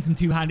start getting some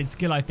two-handed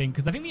skill, I think,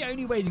 because I think the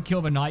only way to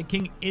kill the Night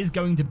King is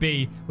going to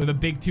be with a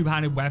big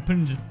two-handed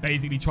weapon and just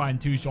basically try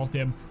and two-shot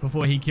him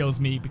before he kills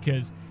me,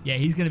 because, yeah,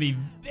 he's going to be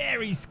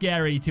very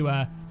scary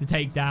to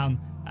take down.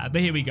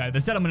 But here we go. The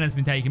settlement has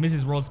been taken. This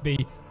is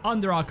Rosby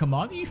under our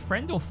command. Are you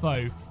friend or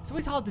foe? It's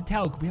always hard to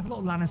tell because we have a lot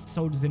of Lannister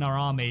soldiers in our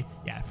army.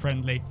 Yeah,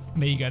 friendly.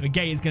 There you go. The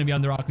gate is going to be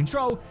under our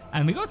control.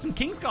 And we got some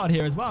Kingsguard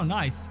here as well.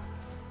 Nice.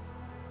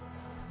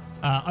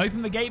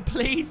 Open the gate,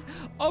 please.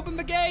 Open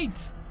the gate.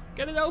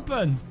 Get it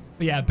open.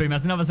 But yeah, boom.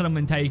 That's another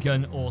settlement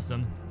taken.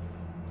 Awesome.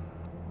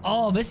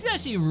 Oh, this is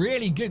actually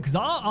really good because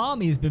our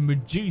army has been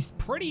reduced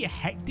pretty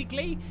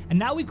hectically. And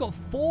now we've got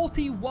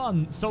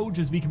 41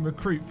 soldiers we can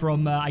recruit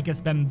from, I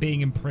guess, them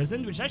being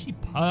imprisoned, which is actually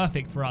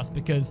perfect for us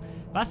because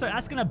that's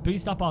going to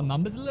boost up our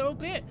numbers a little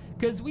bit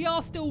because we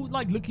are still,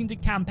 like, looking to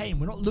campaign.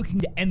 We're not looking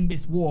to end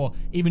this war,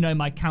 even though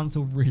my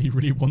council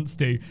really wants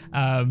to.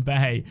 But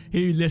hey,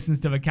 who listens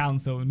to the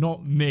council?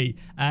 Not me.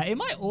 It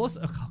might also...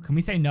 Oh, can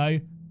we say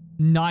no?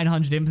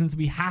 900 influence.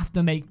 We have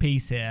to make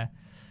peace here.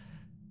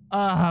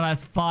 Oh,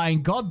 that's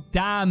fine. God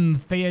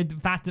damn,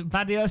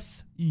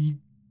 Thaddeus. You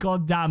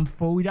goddamn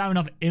fool. We don't have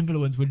enough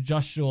influence. We're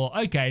just short.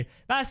 Okay,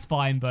 that's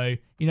fine, though.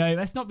 You know,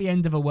 that's not the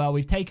end of the world.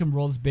 We've taken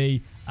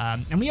Rosby,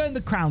 and we own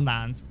the Crown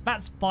Lands.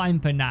 That's fine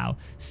for now.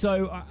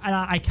 So, and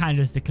I can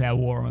just declare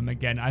war on them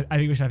again. I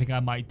think I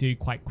might do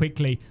quite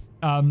quickly.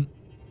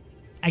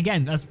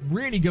 Again, that's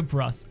really good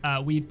for us.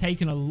 We've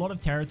taken a lot of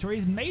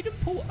territories.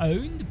 Maidenpool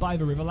owned by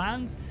the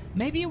Riverlands.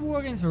 Maybe a war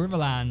against the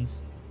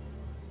Riverlands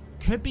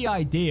could be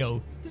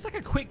ideal. Just like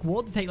a quick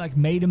war to take like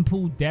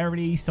Maidenpool,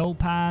 Derry,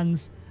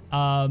 Saltpans,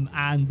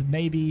 and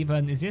maybe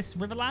even... Is this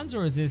Riverlands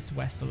or is this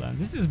Westerlands?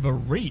 This is the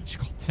Reach.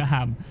 God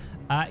damn.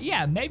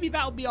 Yeah, maybe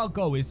that'll be our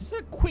goal. Is just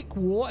a quick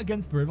war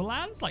against the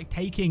Riverlands, like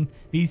taking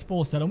these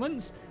 4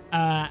 settlements,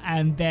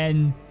 and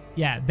then...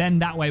 Yeah, then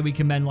that way we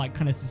can then like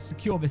kind of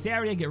secure this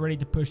area, get ready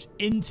to push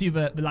into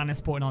the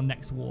Lannister port in our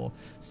next war.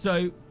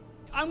 So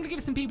I'm going to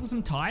give some people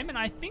some time, and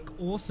I think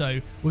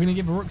also we're going to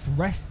give Rook's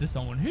Rest to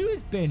someone who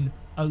has been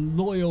a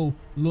loyal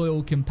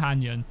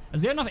companion.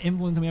 As we have enough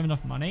influence and we have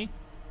enough money,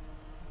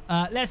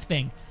 Let's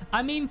think.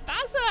 I mean,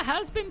 Fazza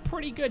has been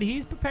pretty good.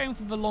 He's preparing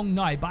for the long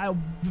night. But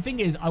the thing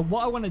is,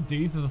 what I want to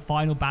do for the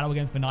final battle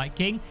against the Night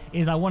King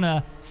is I want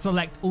to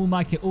select all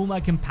my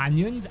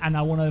companions, and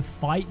I want to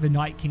fight the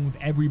Night King with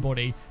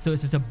everybody. So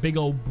it's just a big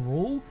old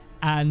brawl.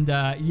 And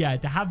yeah,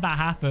 to have that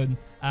happen,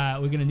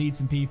 we're going to need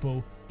some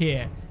people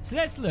here. So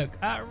let's look.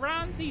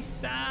 Ramsey,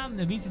 Sam,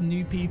 these are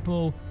new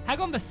people.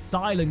 Hagon the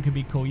Silent could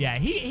be cool. Yeah,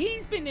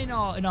 he's been in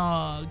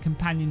our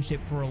companionship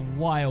for a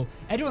while.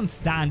 Edron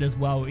Sand as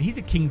well. He's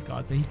a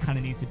Kingsguard, so he kind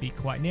of needs to be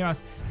quite near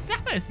us.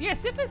 Cephas, yeah,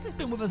 Cephas has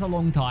been with us a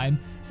long time.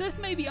 So let's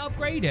maybe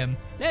upgrade him.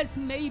 Let's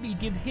maybe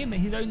give him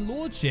his own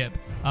lordship.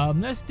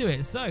 Let's do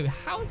it. So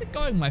how's it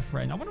going, my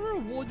friend? I want to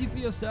reward you for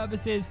your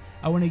services.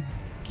 I want to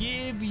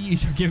give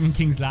him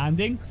King's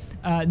Landing.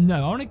 No,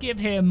 I want to give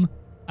him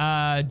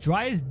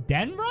Dryer's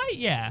Den, right?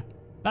 Yeah,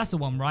 that's the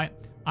one, right?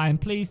 I am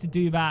pleased to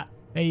do that.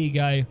 There you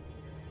go.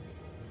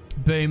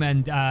 Boom,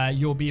 and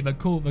you'll be the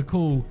cool,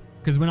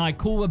 because when I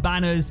call the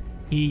banners,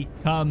 he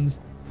comes.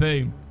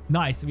 Boom.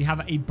 Nice. We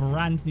have a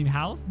brand new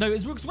house. No,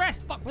 it's Rook's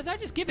Rest. Fuck, what did I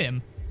just give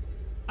him?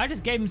 I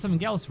just gave him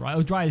something else, right?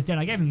 Oh, Dryer's Den.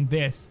 I gave him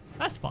this.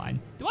 That's fine.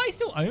 Do I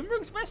still own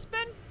Rook's Rest,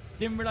 Ben?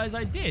 Didn't realize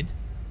I did.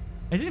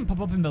 It didn't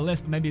pop up in the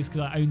list, but maybe it's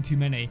because I own too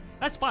many.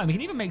 That's fine. We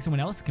can even make someone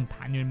else a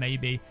companion,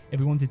 maybe, if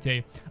we wanted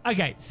to.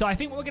 Okay, so I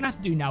think what we're going to have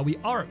to do now, we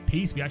are at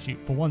peace. We actually,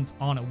 for once,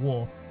 aren't at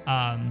war,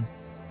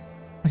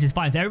 which is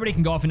fine. So everybody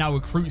can go off and now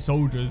recruit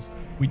soldiers.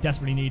 We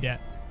desperately need it.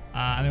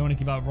 And we want to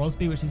give out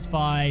Rosby, which is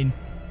fine.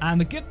 And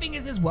the good thing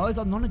is, as well, is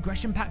our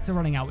non-aggression packs are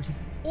running out, which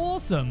is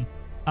awesome.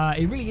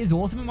 It really is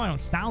awesome. It might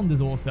not sound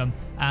as awesome,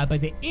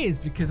 but it is,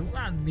 because what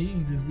that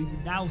means is we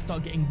can now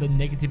start getting the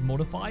negative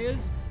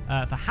modifiers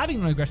for having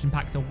non-aggression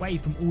packs away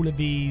from all of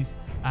these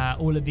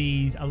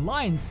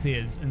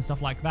alliances and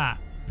stuff like that.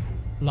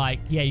 Like,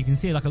 yeah, you can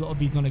see like a lot of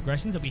these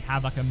non-aggressions that we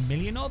have like 1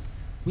 million of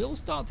will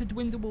start to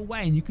dwindle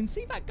away, and you can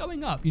see that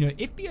going up. You know,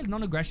 if the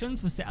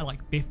non-aggressions were set at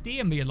like 50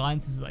 and the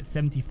alliances are like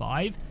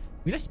 75,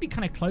 we'd actually be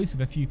kind of close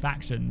with a few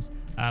factions,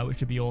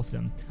 which would be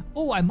awesome.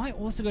 Oh, I might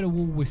also go to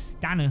war with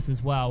Stannis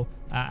as well,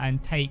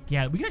 and take,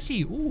 yeah, we can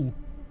actually, ooh,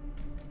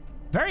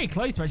 very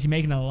close to actually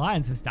making an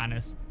alliance with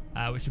Stannis,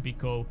 which would be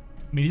cool.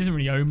 I mean, he doesn't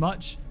really own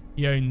much.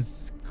 He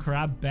owns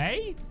Crab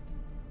Bay?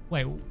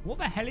 Wait, what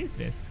the hell is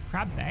this?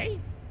 Crab Bay?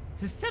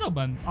 It's a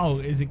settlement. Oh,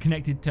 is it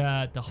connected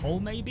to Hull,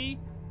 maybe?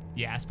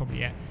 Yeah, that's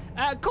probably it.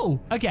 Cool.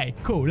 Okay,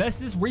 cool. Let's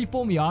just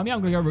reform the army.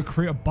 I'm going to go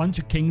recruit a bunch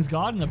of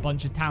Kingsguard and a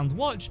bunch of Town's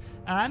Watch.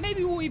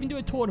 Maybe we'll even do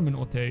a tournament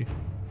or two.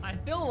 I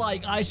feel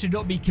like I should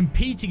not be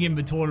competing in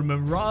the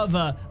tournament.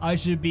 Rather, I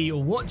should be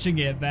watching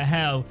it. But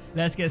hell,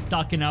 let's get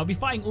stuck in. I'll be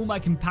fighting all my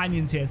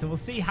companions here, so we'll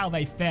see how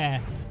they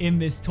fare in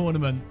this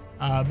tournament.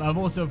 I've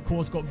also, of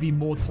course, got the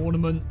more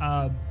tournament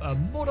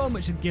mod on,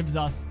 which gives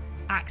us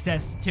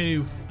access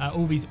to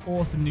all these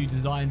awesome new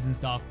designs and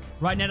stuff.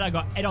 Right now, I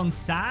got Edon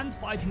Sand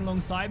fighting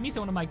alongside me, so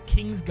one of my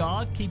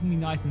Kingsguard, keeping me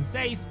nice and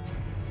safe.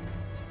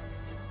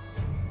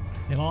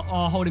 If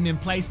I'll hold him in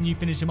place and you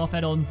finish him off,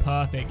 Edon,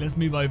 perfect. Let's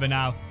move over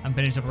now and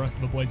finish up the rest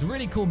of the boys.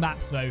 Really cool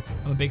maps, though.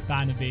 I'm a big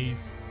fan of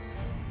these.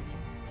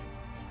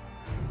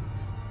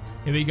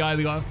 Here we go.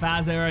 We got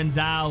Fazza and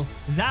Zhao.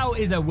 Zhao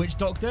is a witch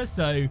doctor,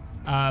 so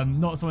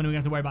not someone we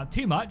have to worry about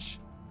too much.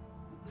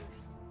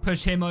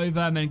 Push him over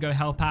and then go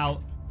help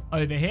out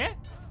over here.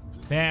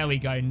 There we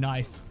go.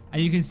 Nice.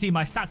 And you can see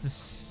my stats are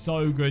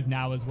so good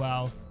now as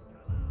well.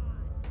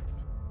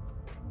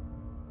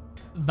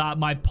 That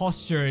my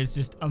posture is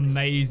just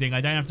amazing.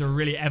 I don't have to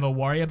really ever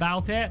worry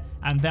about it.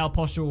 And their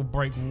posture will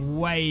break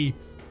way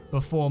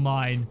before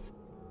mine.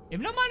 If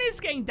not, mine is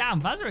getting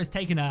down. Vazza is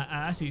taking a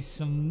absolutely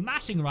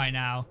smashing right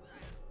now.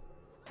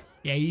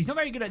 Yeah, he's not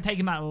very good at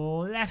taking that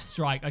left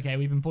strike. Okay,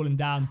 we've been falling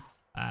down.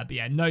 But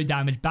yeah, no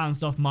damage.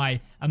 Bounced off my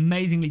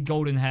amazingly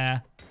golden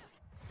hair.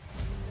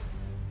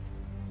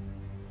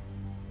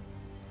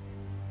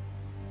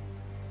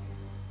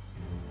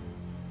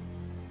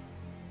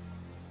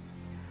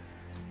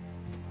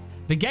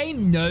 The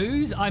game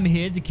knows I'm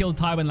here to kill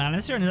Tywin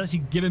Lannister and has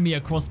actually given me a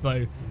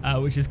crossbow,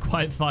 which is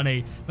quite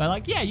funny. But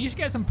like, yeah, you should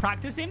get some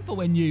practice in for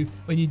when you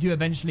do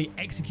eventually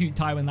execute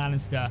Tywin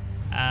Lannister.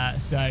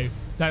 So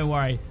don't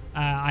worry,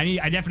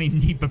 I definitely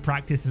need the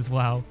practice as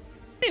well.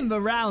 In the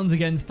rounds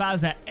against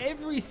Fazza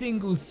every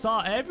single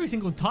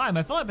time,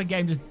 I feel like the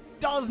game just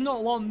does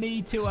not want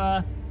me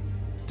to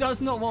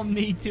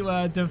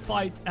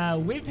fight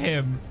with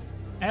him.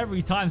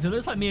 Every time. So it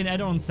looks like me and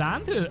Edon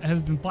Sand, who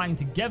have been fighting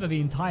together the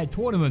entire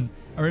tournament,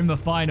 are in the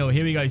final.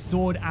 Here we go.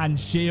 Sword and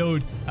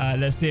shield.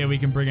 Let's see if we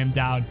can bring him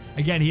down.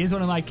 Again, he is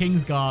one of my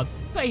Kingsguard,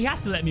 but he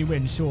has to let me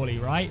win, surely,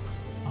 right?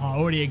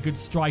 Already a good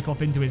strike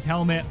off into his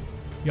helmet.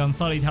 The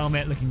Unsullied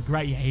helmet looking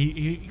great. Yeah,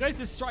 he goes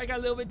to strike a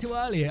little bit too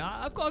early.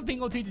 I've got a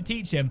thing or two to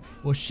teach him.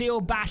 We'll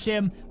shield bash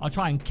him. I'll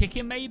try and kick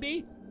him,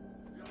 maybe.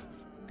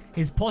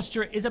 His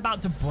posture is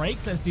about to break,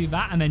 so let's do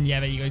that. And then, yeah,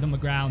 there he goes on the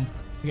ground.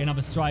 We get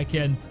another strike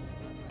in.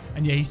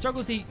 And yeah, he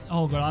struggles to...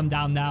 Oh, God, I'm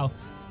down now.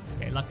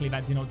 Okay, luckily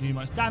that did not do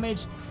much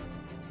damage.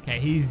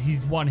 Okay,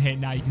 he's one hit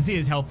now. You can see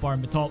his health bar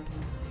in the top.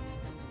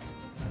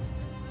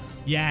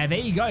 Yeah, there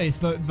you go. It's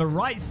the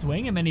right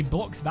swing, and then he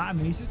blocks that. I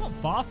mean, he's just not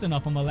fast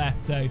enough on the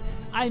left. So,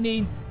 I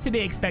mean, to be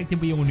expected,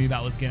 we all knew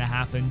that was going to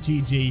happen.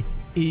 GG,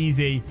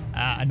 easy.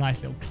 A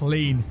nice little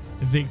clean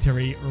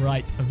victory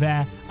right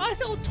there. Nice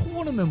little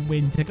tournament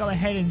win to go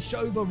ahead and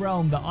show the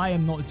realm that I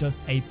am not just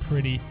a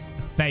pretty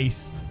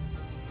face.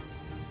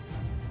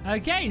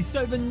 Okay,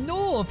 so the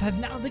North have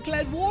now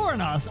declared war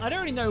on us. I don't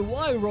really know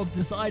why Rob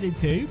decided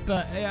to,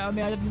 but I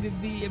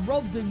mean,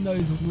 Rob didn't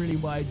know really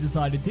why he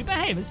decided to. But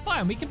hey, it's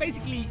fine. We can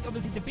basically,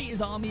 obviously, defeat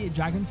his army at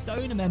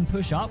Dragonstone and then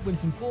push up with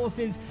some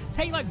forces,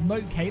 take like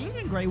Moat Cailin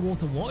and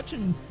Greywater Watch,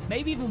 and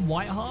maybe even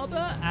White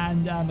Harbor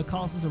and the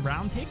castles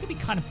around here. Could be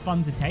kind of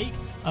fun to take.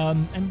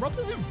 And Rob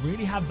doesn't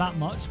really have that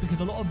much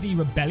because a lot of the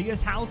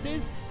rebellious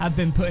houses have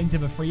been put into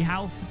the Free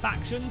House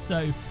faction.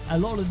 So a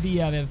lot of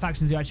the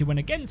factions who actually went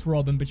against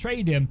Rob and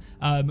betrayed him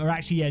are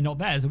actually not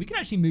there. So we can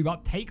actually move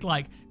up, take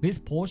like this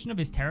portion of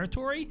his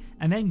territory,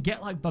 and then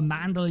get like the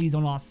Mandalese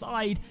on our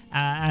side,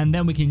 and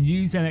then we can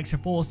use them extra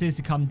forces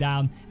to come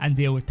down and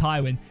deal with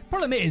Tywin.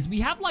 Problem is, we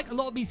have like a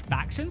lot of these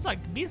factions, like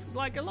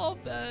a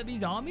lot of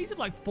these armies have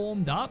like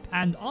formed up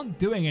and aren't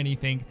doing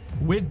anything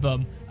with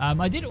them.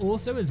 I did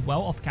also as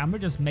well off camera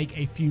just make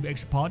a few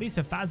extra parties.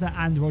 So Fazza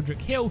and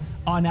Roderick Hill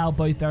are now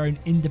both their own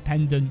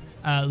independent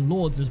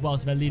lords as well,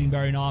 so they're leading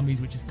their own armies,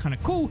 which is kind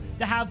of cool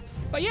to have.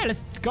 But yeah,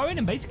 let's go in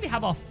and basically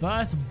have our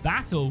first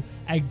battle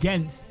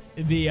against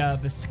the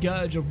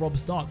scourge of Robb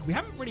Stark. We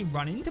haven't really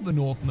run into the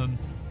Northmen.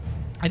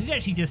 I did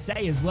actually just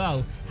say as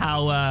well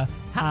how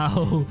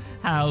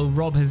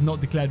Rob has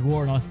not declared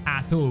war on us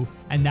at all,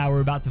 and now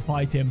we're about to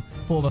fight him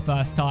for the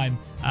first time,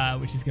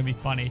 which is gonna be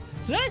funny.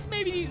 So let's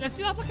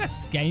do like a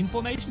skein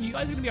formation. You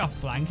guys are gonna be our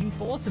flanking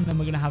force, and then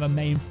we're gonna have a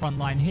main front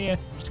line here,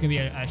 which is gonna be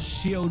a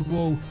shield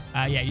wall.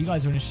 Yeah, you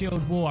guys are in a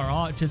shield wall. Our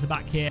archers are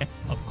back here,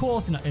 of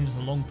course, in just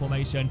a long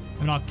formation,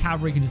 and our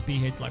cavalry can just be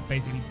here to like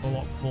basically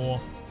block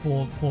for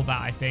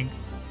that, I think.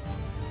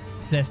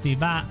 So let's do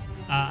that.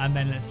 And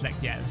then let's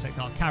select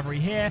our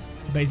cavalry here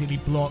to basically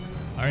block.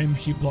 Our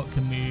infantry block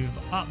can move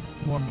up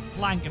more on the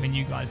flank, and then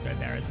you guys go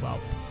there as well.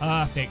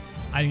 Perfect.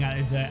 I think that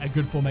is a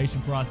good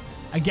formation for us.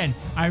 Again,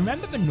 I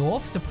remember the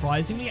North,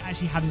 surprisingly,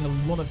 actually having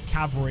a lot of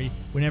cavalry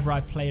whenever I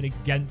played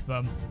against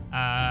them.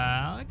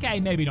 Okay,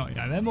 maybe not.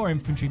 They're more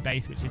infantry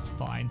based, which is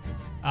fine.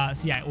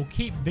 So yeah, we'll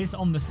keep this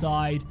on the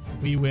side.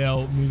 We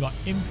will move our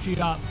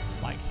infantry up,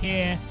 like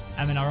here,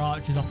 and then our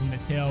archers up on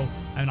this hill,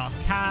 and our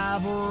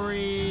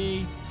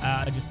cavalry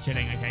are just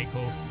chilling. Okay,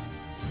 cool.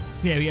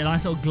 So yeah, we get a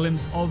nice little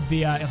glimpse of the...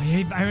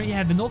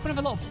 yeah, the Northmen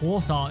have a lot of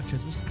horse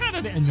archers, which is kind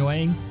of a bit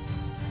annoying.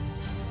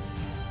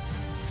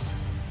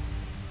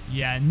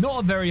 Yeah,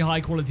 not a very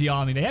high quality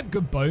army. They have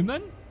good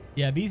bowmen.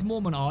 Yeah, these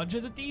Mormon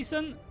archers are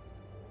decent.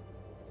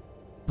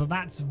 But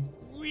that's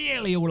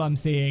really all I'm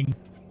seeing.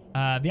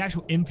 The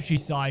actual infantry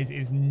size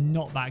is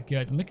not that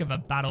good. And look at the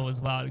battle as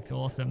well. It looks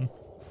awesome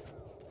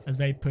as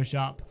they push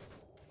up.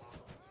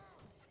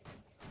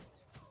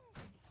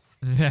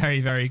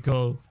 Very, very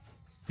cool.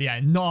 But yeah,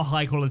 not a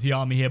high quality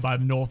army here by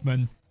the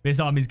Northmen.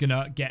 This army's going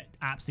to get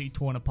absolutely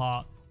torn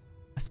apart.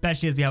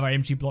 Especially as we have our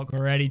infantry block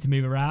ready to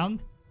move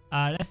around.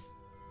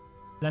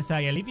 Let's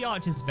yeah, leave the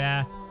archers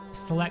there.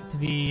 Select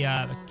the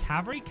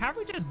cavalry.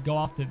 Cavalry just go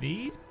after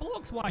these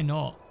blocks. Why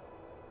not?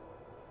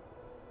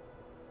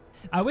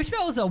 I wish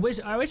there was a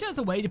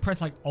way to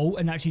press like Alt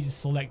and actually just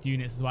select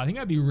units as well. I think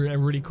that'd be a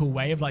really cool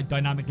way of like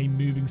dynamically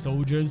moving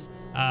soldiers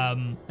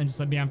and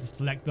just like being able to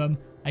select them.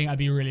 I think that'd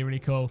be really, really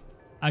cool.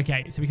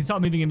 Okay, so we can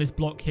start moving in this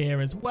block here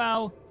as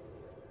well.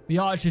 The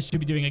archers should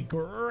be doing a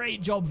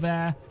great job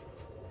there.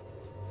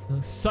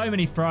 There's so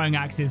many throwing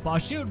axes, but our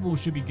shield wall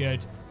should be good.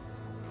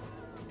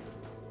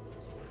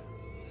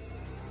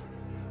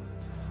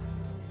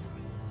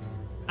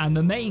 And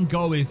the main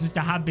goal is just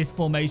to have this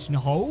formation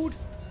hold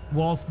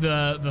whilst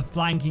the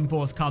flanking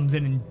force comes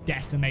in and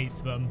decimates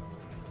them.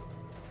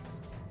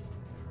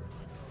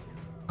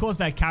 Of course,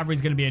 their cavalry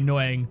is going to be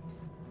annoying.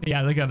 But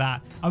yeah, look at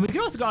that. And we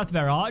can also go after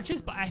their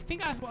archers, but I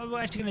think what we're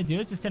actually going to do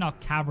is just send our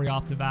cavalry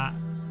after that.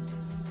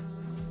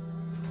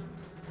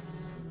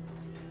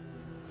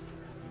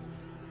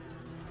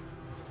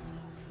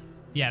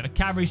 Yeah, the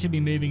cavalry should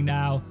be moving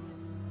now.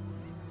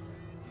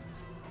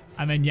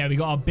 And then, yeah, we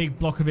got our big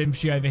block of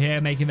infantry over here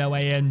making their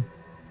way in.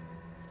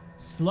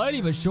 Slowly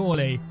but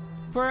surely.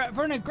 For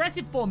an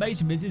aggressive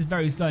formation, this is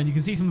very slow. And you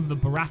can see some of the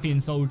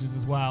Baratheon soldiers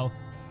as well,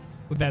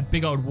 with their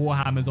big old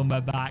warhammers on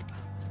their back.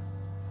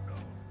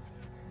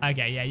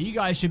 Okay, yeah, you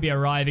guys should be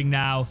arriving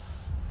now.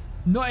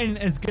 Not in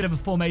as good of a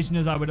formation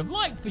as I would have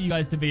liked for you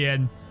guys to be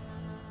in,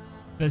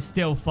 but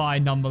still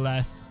fine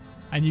nonetheless.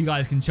 And you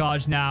guys can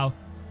charge now.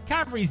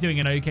 Cavalry's doing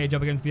an okay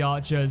job against the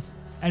archers.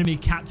 Enemy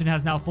captain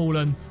has now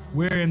fallen.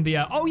 We're in the...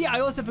 oh, yeah, I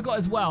also forgot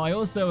as well. I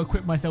also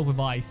equipped myself with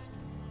ice.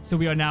 So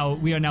we are now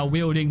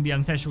wielding the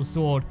ancestral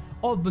sword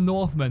of the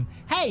Northmen.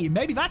 Hey,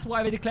 maybe that's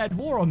why they declared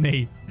war on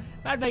me.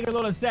 That'd make a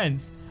lot of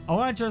sense. I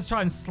want to just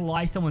try and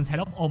slice someone's head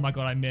off. Oh, my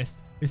God, I missed.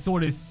 This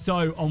sword is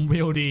so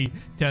unwieldy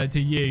to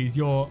use.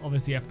 You're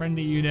obviously a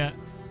friendly unit.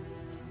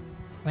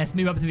 Let's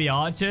move up to the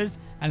archers,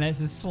 and let's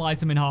just slice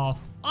them in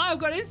half. Oh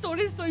god, his sword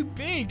is so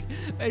big.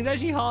 It's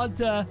actually hard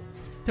to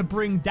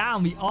bring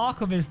down. The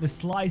arc of the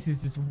slice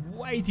is just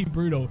way too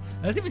brutal.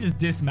 Let's even just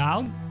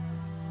dismount.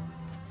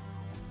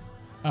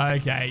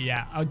 Okay,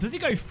 yeah. Oh, does he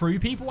go through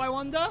people, I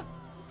wonder?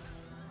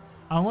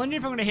 I wonder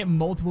if I'm going to hit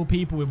multiple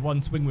people with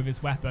one swing with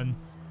this weapon.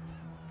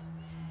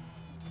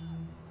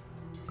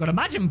 God,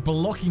 imagine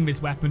blocking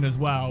this weapon as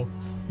well.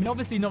 I mean,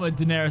 obviously not that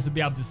Daenerys would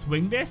be able to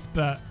swing this,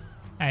 but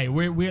hey,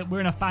 we're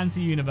in a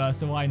fancy universe,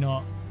 so why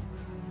not?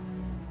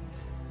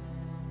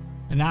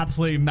 An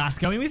absolute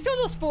massacre. I mean, we still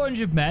lost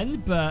 400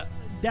 men, but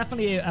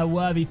definitely a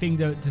worthy thing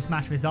to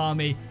smash this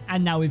army.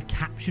 And now we've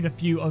captured a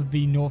few of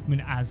the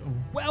Northmen as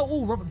well.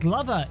 Oh, Robert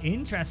Glover.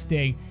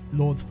 Interesting.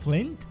 Lord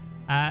Flint.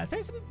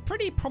 So some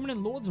pretty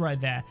prominent lords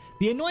right there.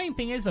 The annoying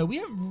thing is, though, we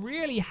don't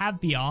really have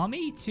the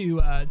army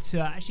to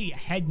actually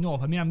head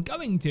north. I mean, I'm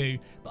going to,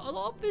 but a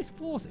lot of this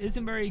force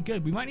isn't very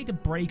good. We might need to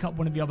break up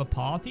one of the other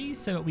parties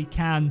so that we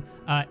can,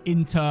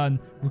 in turn,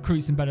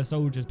 recruit some better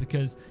soldiers.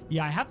 Because,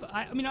 yeah, I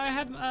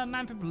have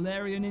Manfred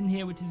Valerian in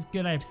here, which is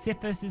good. I have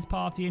Sifis'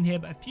 party in here,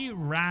 but a few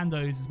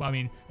randos as well. I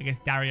mean, I guess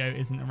Dario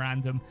isn't a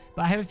random,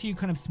 but I have a few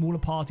kind of smaller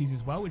parties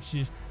as well, which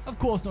is, of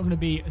course, not going to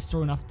be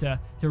strong enough to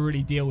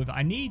really deal with it.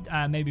 I need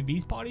maybe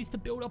these parties to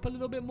build up a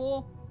little bit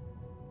more.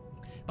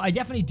 But I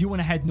definitely do want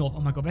to head north. Oh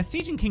my god, they're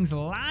sieging King's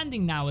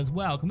Landing now as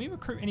well. Can we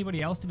recruit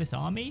anybody else to this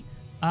army?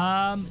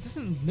 It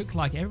doesn't look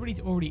like everybody's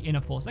already in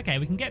a force. Okay,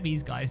 we can get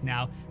these guys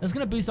now. That's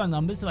going to boost our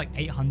numbers to like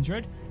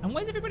 800. And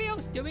what is everybody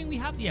else doing? We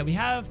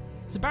have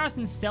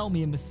Sebastian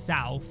Selmy in the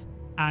south.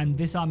 And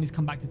this army's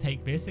come back to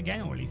take this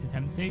again, or at least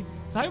attempt to.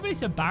 So hopefully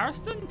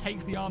Sebastian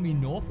takes the army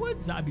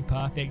northwards. That'd be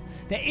perfect.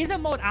 There is a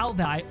mod out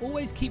there. I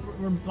always keep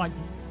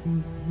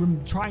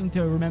trying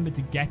to remember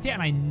to get it,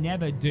 and I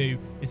never do.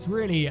 It's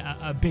really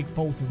a big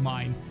fault of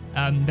mine.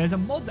 There's a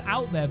mod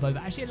out there, though,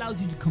 that actually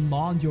allows you to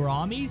command your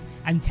armies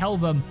and tell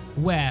them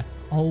where.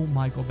 Oh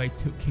my god, they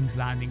took King's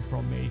Landing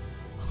from me.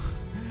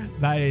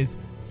 That is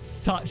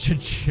such a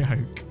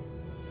joke.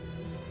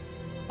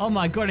 Oh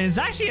my god, it's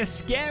actually a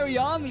scary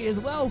army as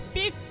well.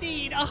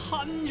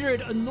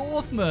 1,500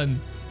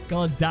 Northmen.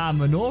 God damn,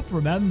 the North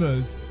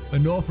remembers. The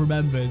North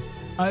remembers.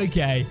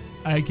 Okay,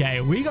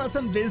 we got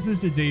some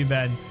business to do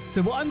then.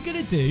 So what I'm going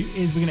to do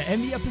is we're going to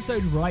end the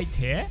episode right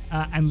here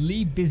and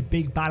leave this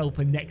big battle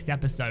for next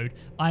episode.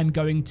 I'm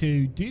going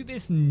to do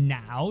this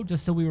now,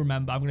 just so we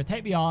remember. I'm going to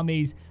take the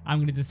armies. I'm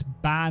going to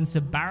disband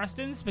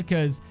Sebastian's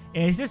because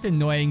it's just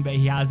annoying that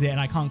he has it and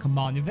I can't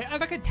command him.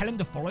 If I could tell him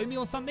to follow me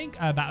or something,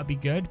 that would be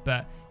good,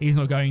 but he's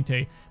not going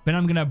to. But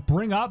I'm going to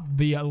bring up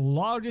the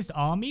largest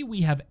army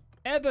we have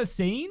ever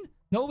seen.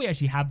 Not that we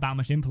actually have that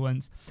much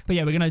influence. But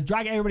yeah, we're going to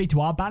drag everybody to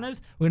our banners.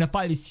 We're going to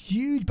fight this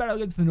huge battle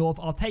against the north.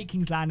 I'll take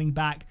King's Landing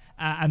back.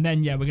 And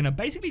then, yeah, we're going to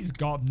basically just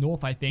go up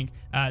north, I think.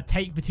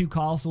 Take the two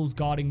castles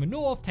guarding the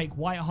north. Take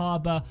White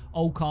Harbor,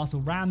 Old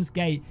Castle,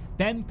 Ramsgate.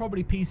 Then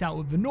probably peace out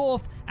with the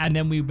north. And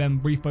then we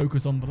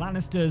refocus on the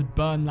Lannisters.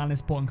 Burn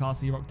Lannisport and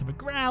Castle Rock to the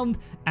ground.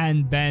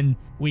 And then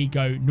we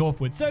go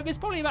northward. So there's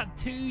probably about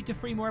 2 to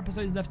 3 more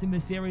episodes left in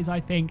this series, I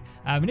think.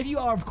 And if you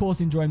are, of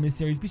course, enjoying this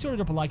series, be sure to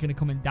drop a like and a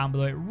comment down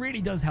below. It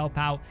really does help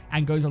out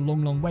and goes a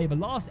long way. The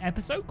last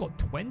episode got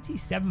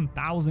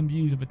 27,000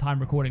 views at the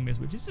time recording this,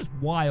 which is just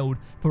wild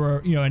for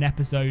an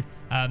episode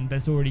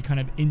that's already kind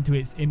of into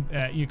its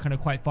kind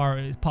of quite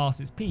far past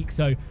its peak.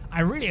 So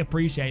I really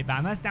appreciate that,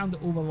 and that's down to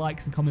all the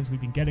likes and comments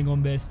we've been getting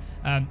on this.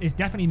 It's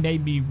definitely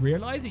made me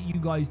realize that you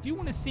guys do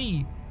want to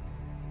see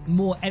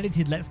more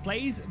edited Let's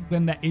Plays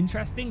when they're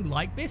interesting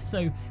like this.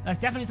 So that's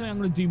definitely something I'm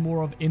going to do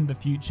more of in the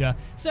future.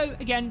 So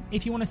again,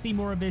 if you want to see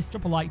more of this,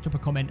 drop a like, drop a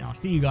comment, and I'll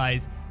see you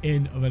guys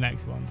in the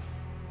next one.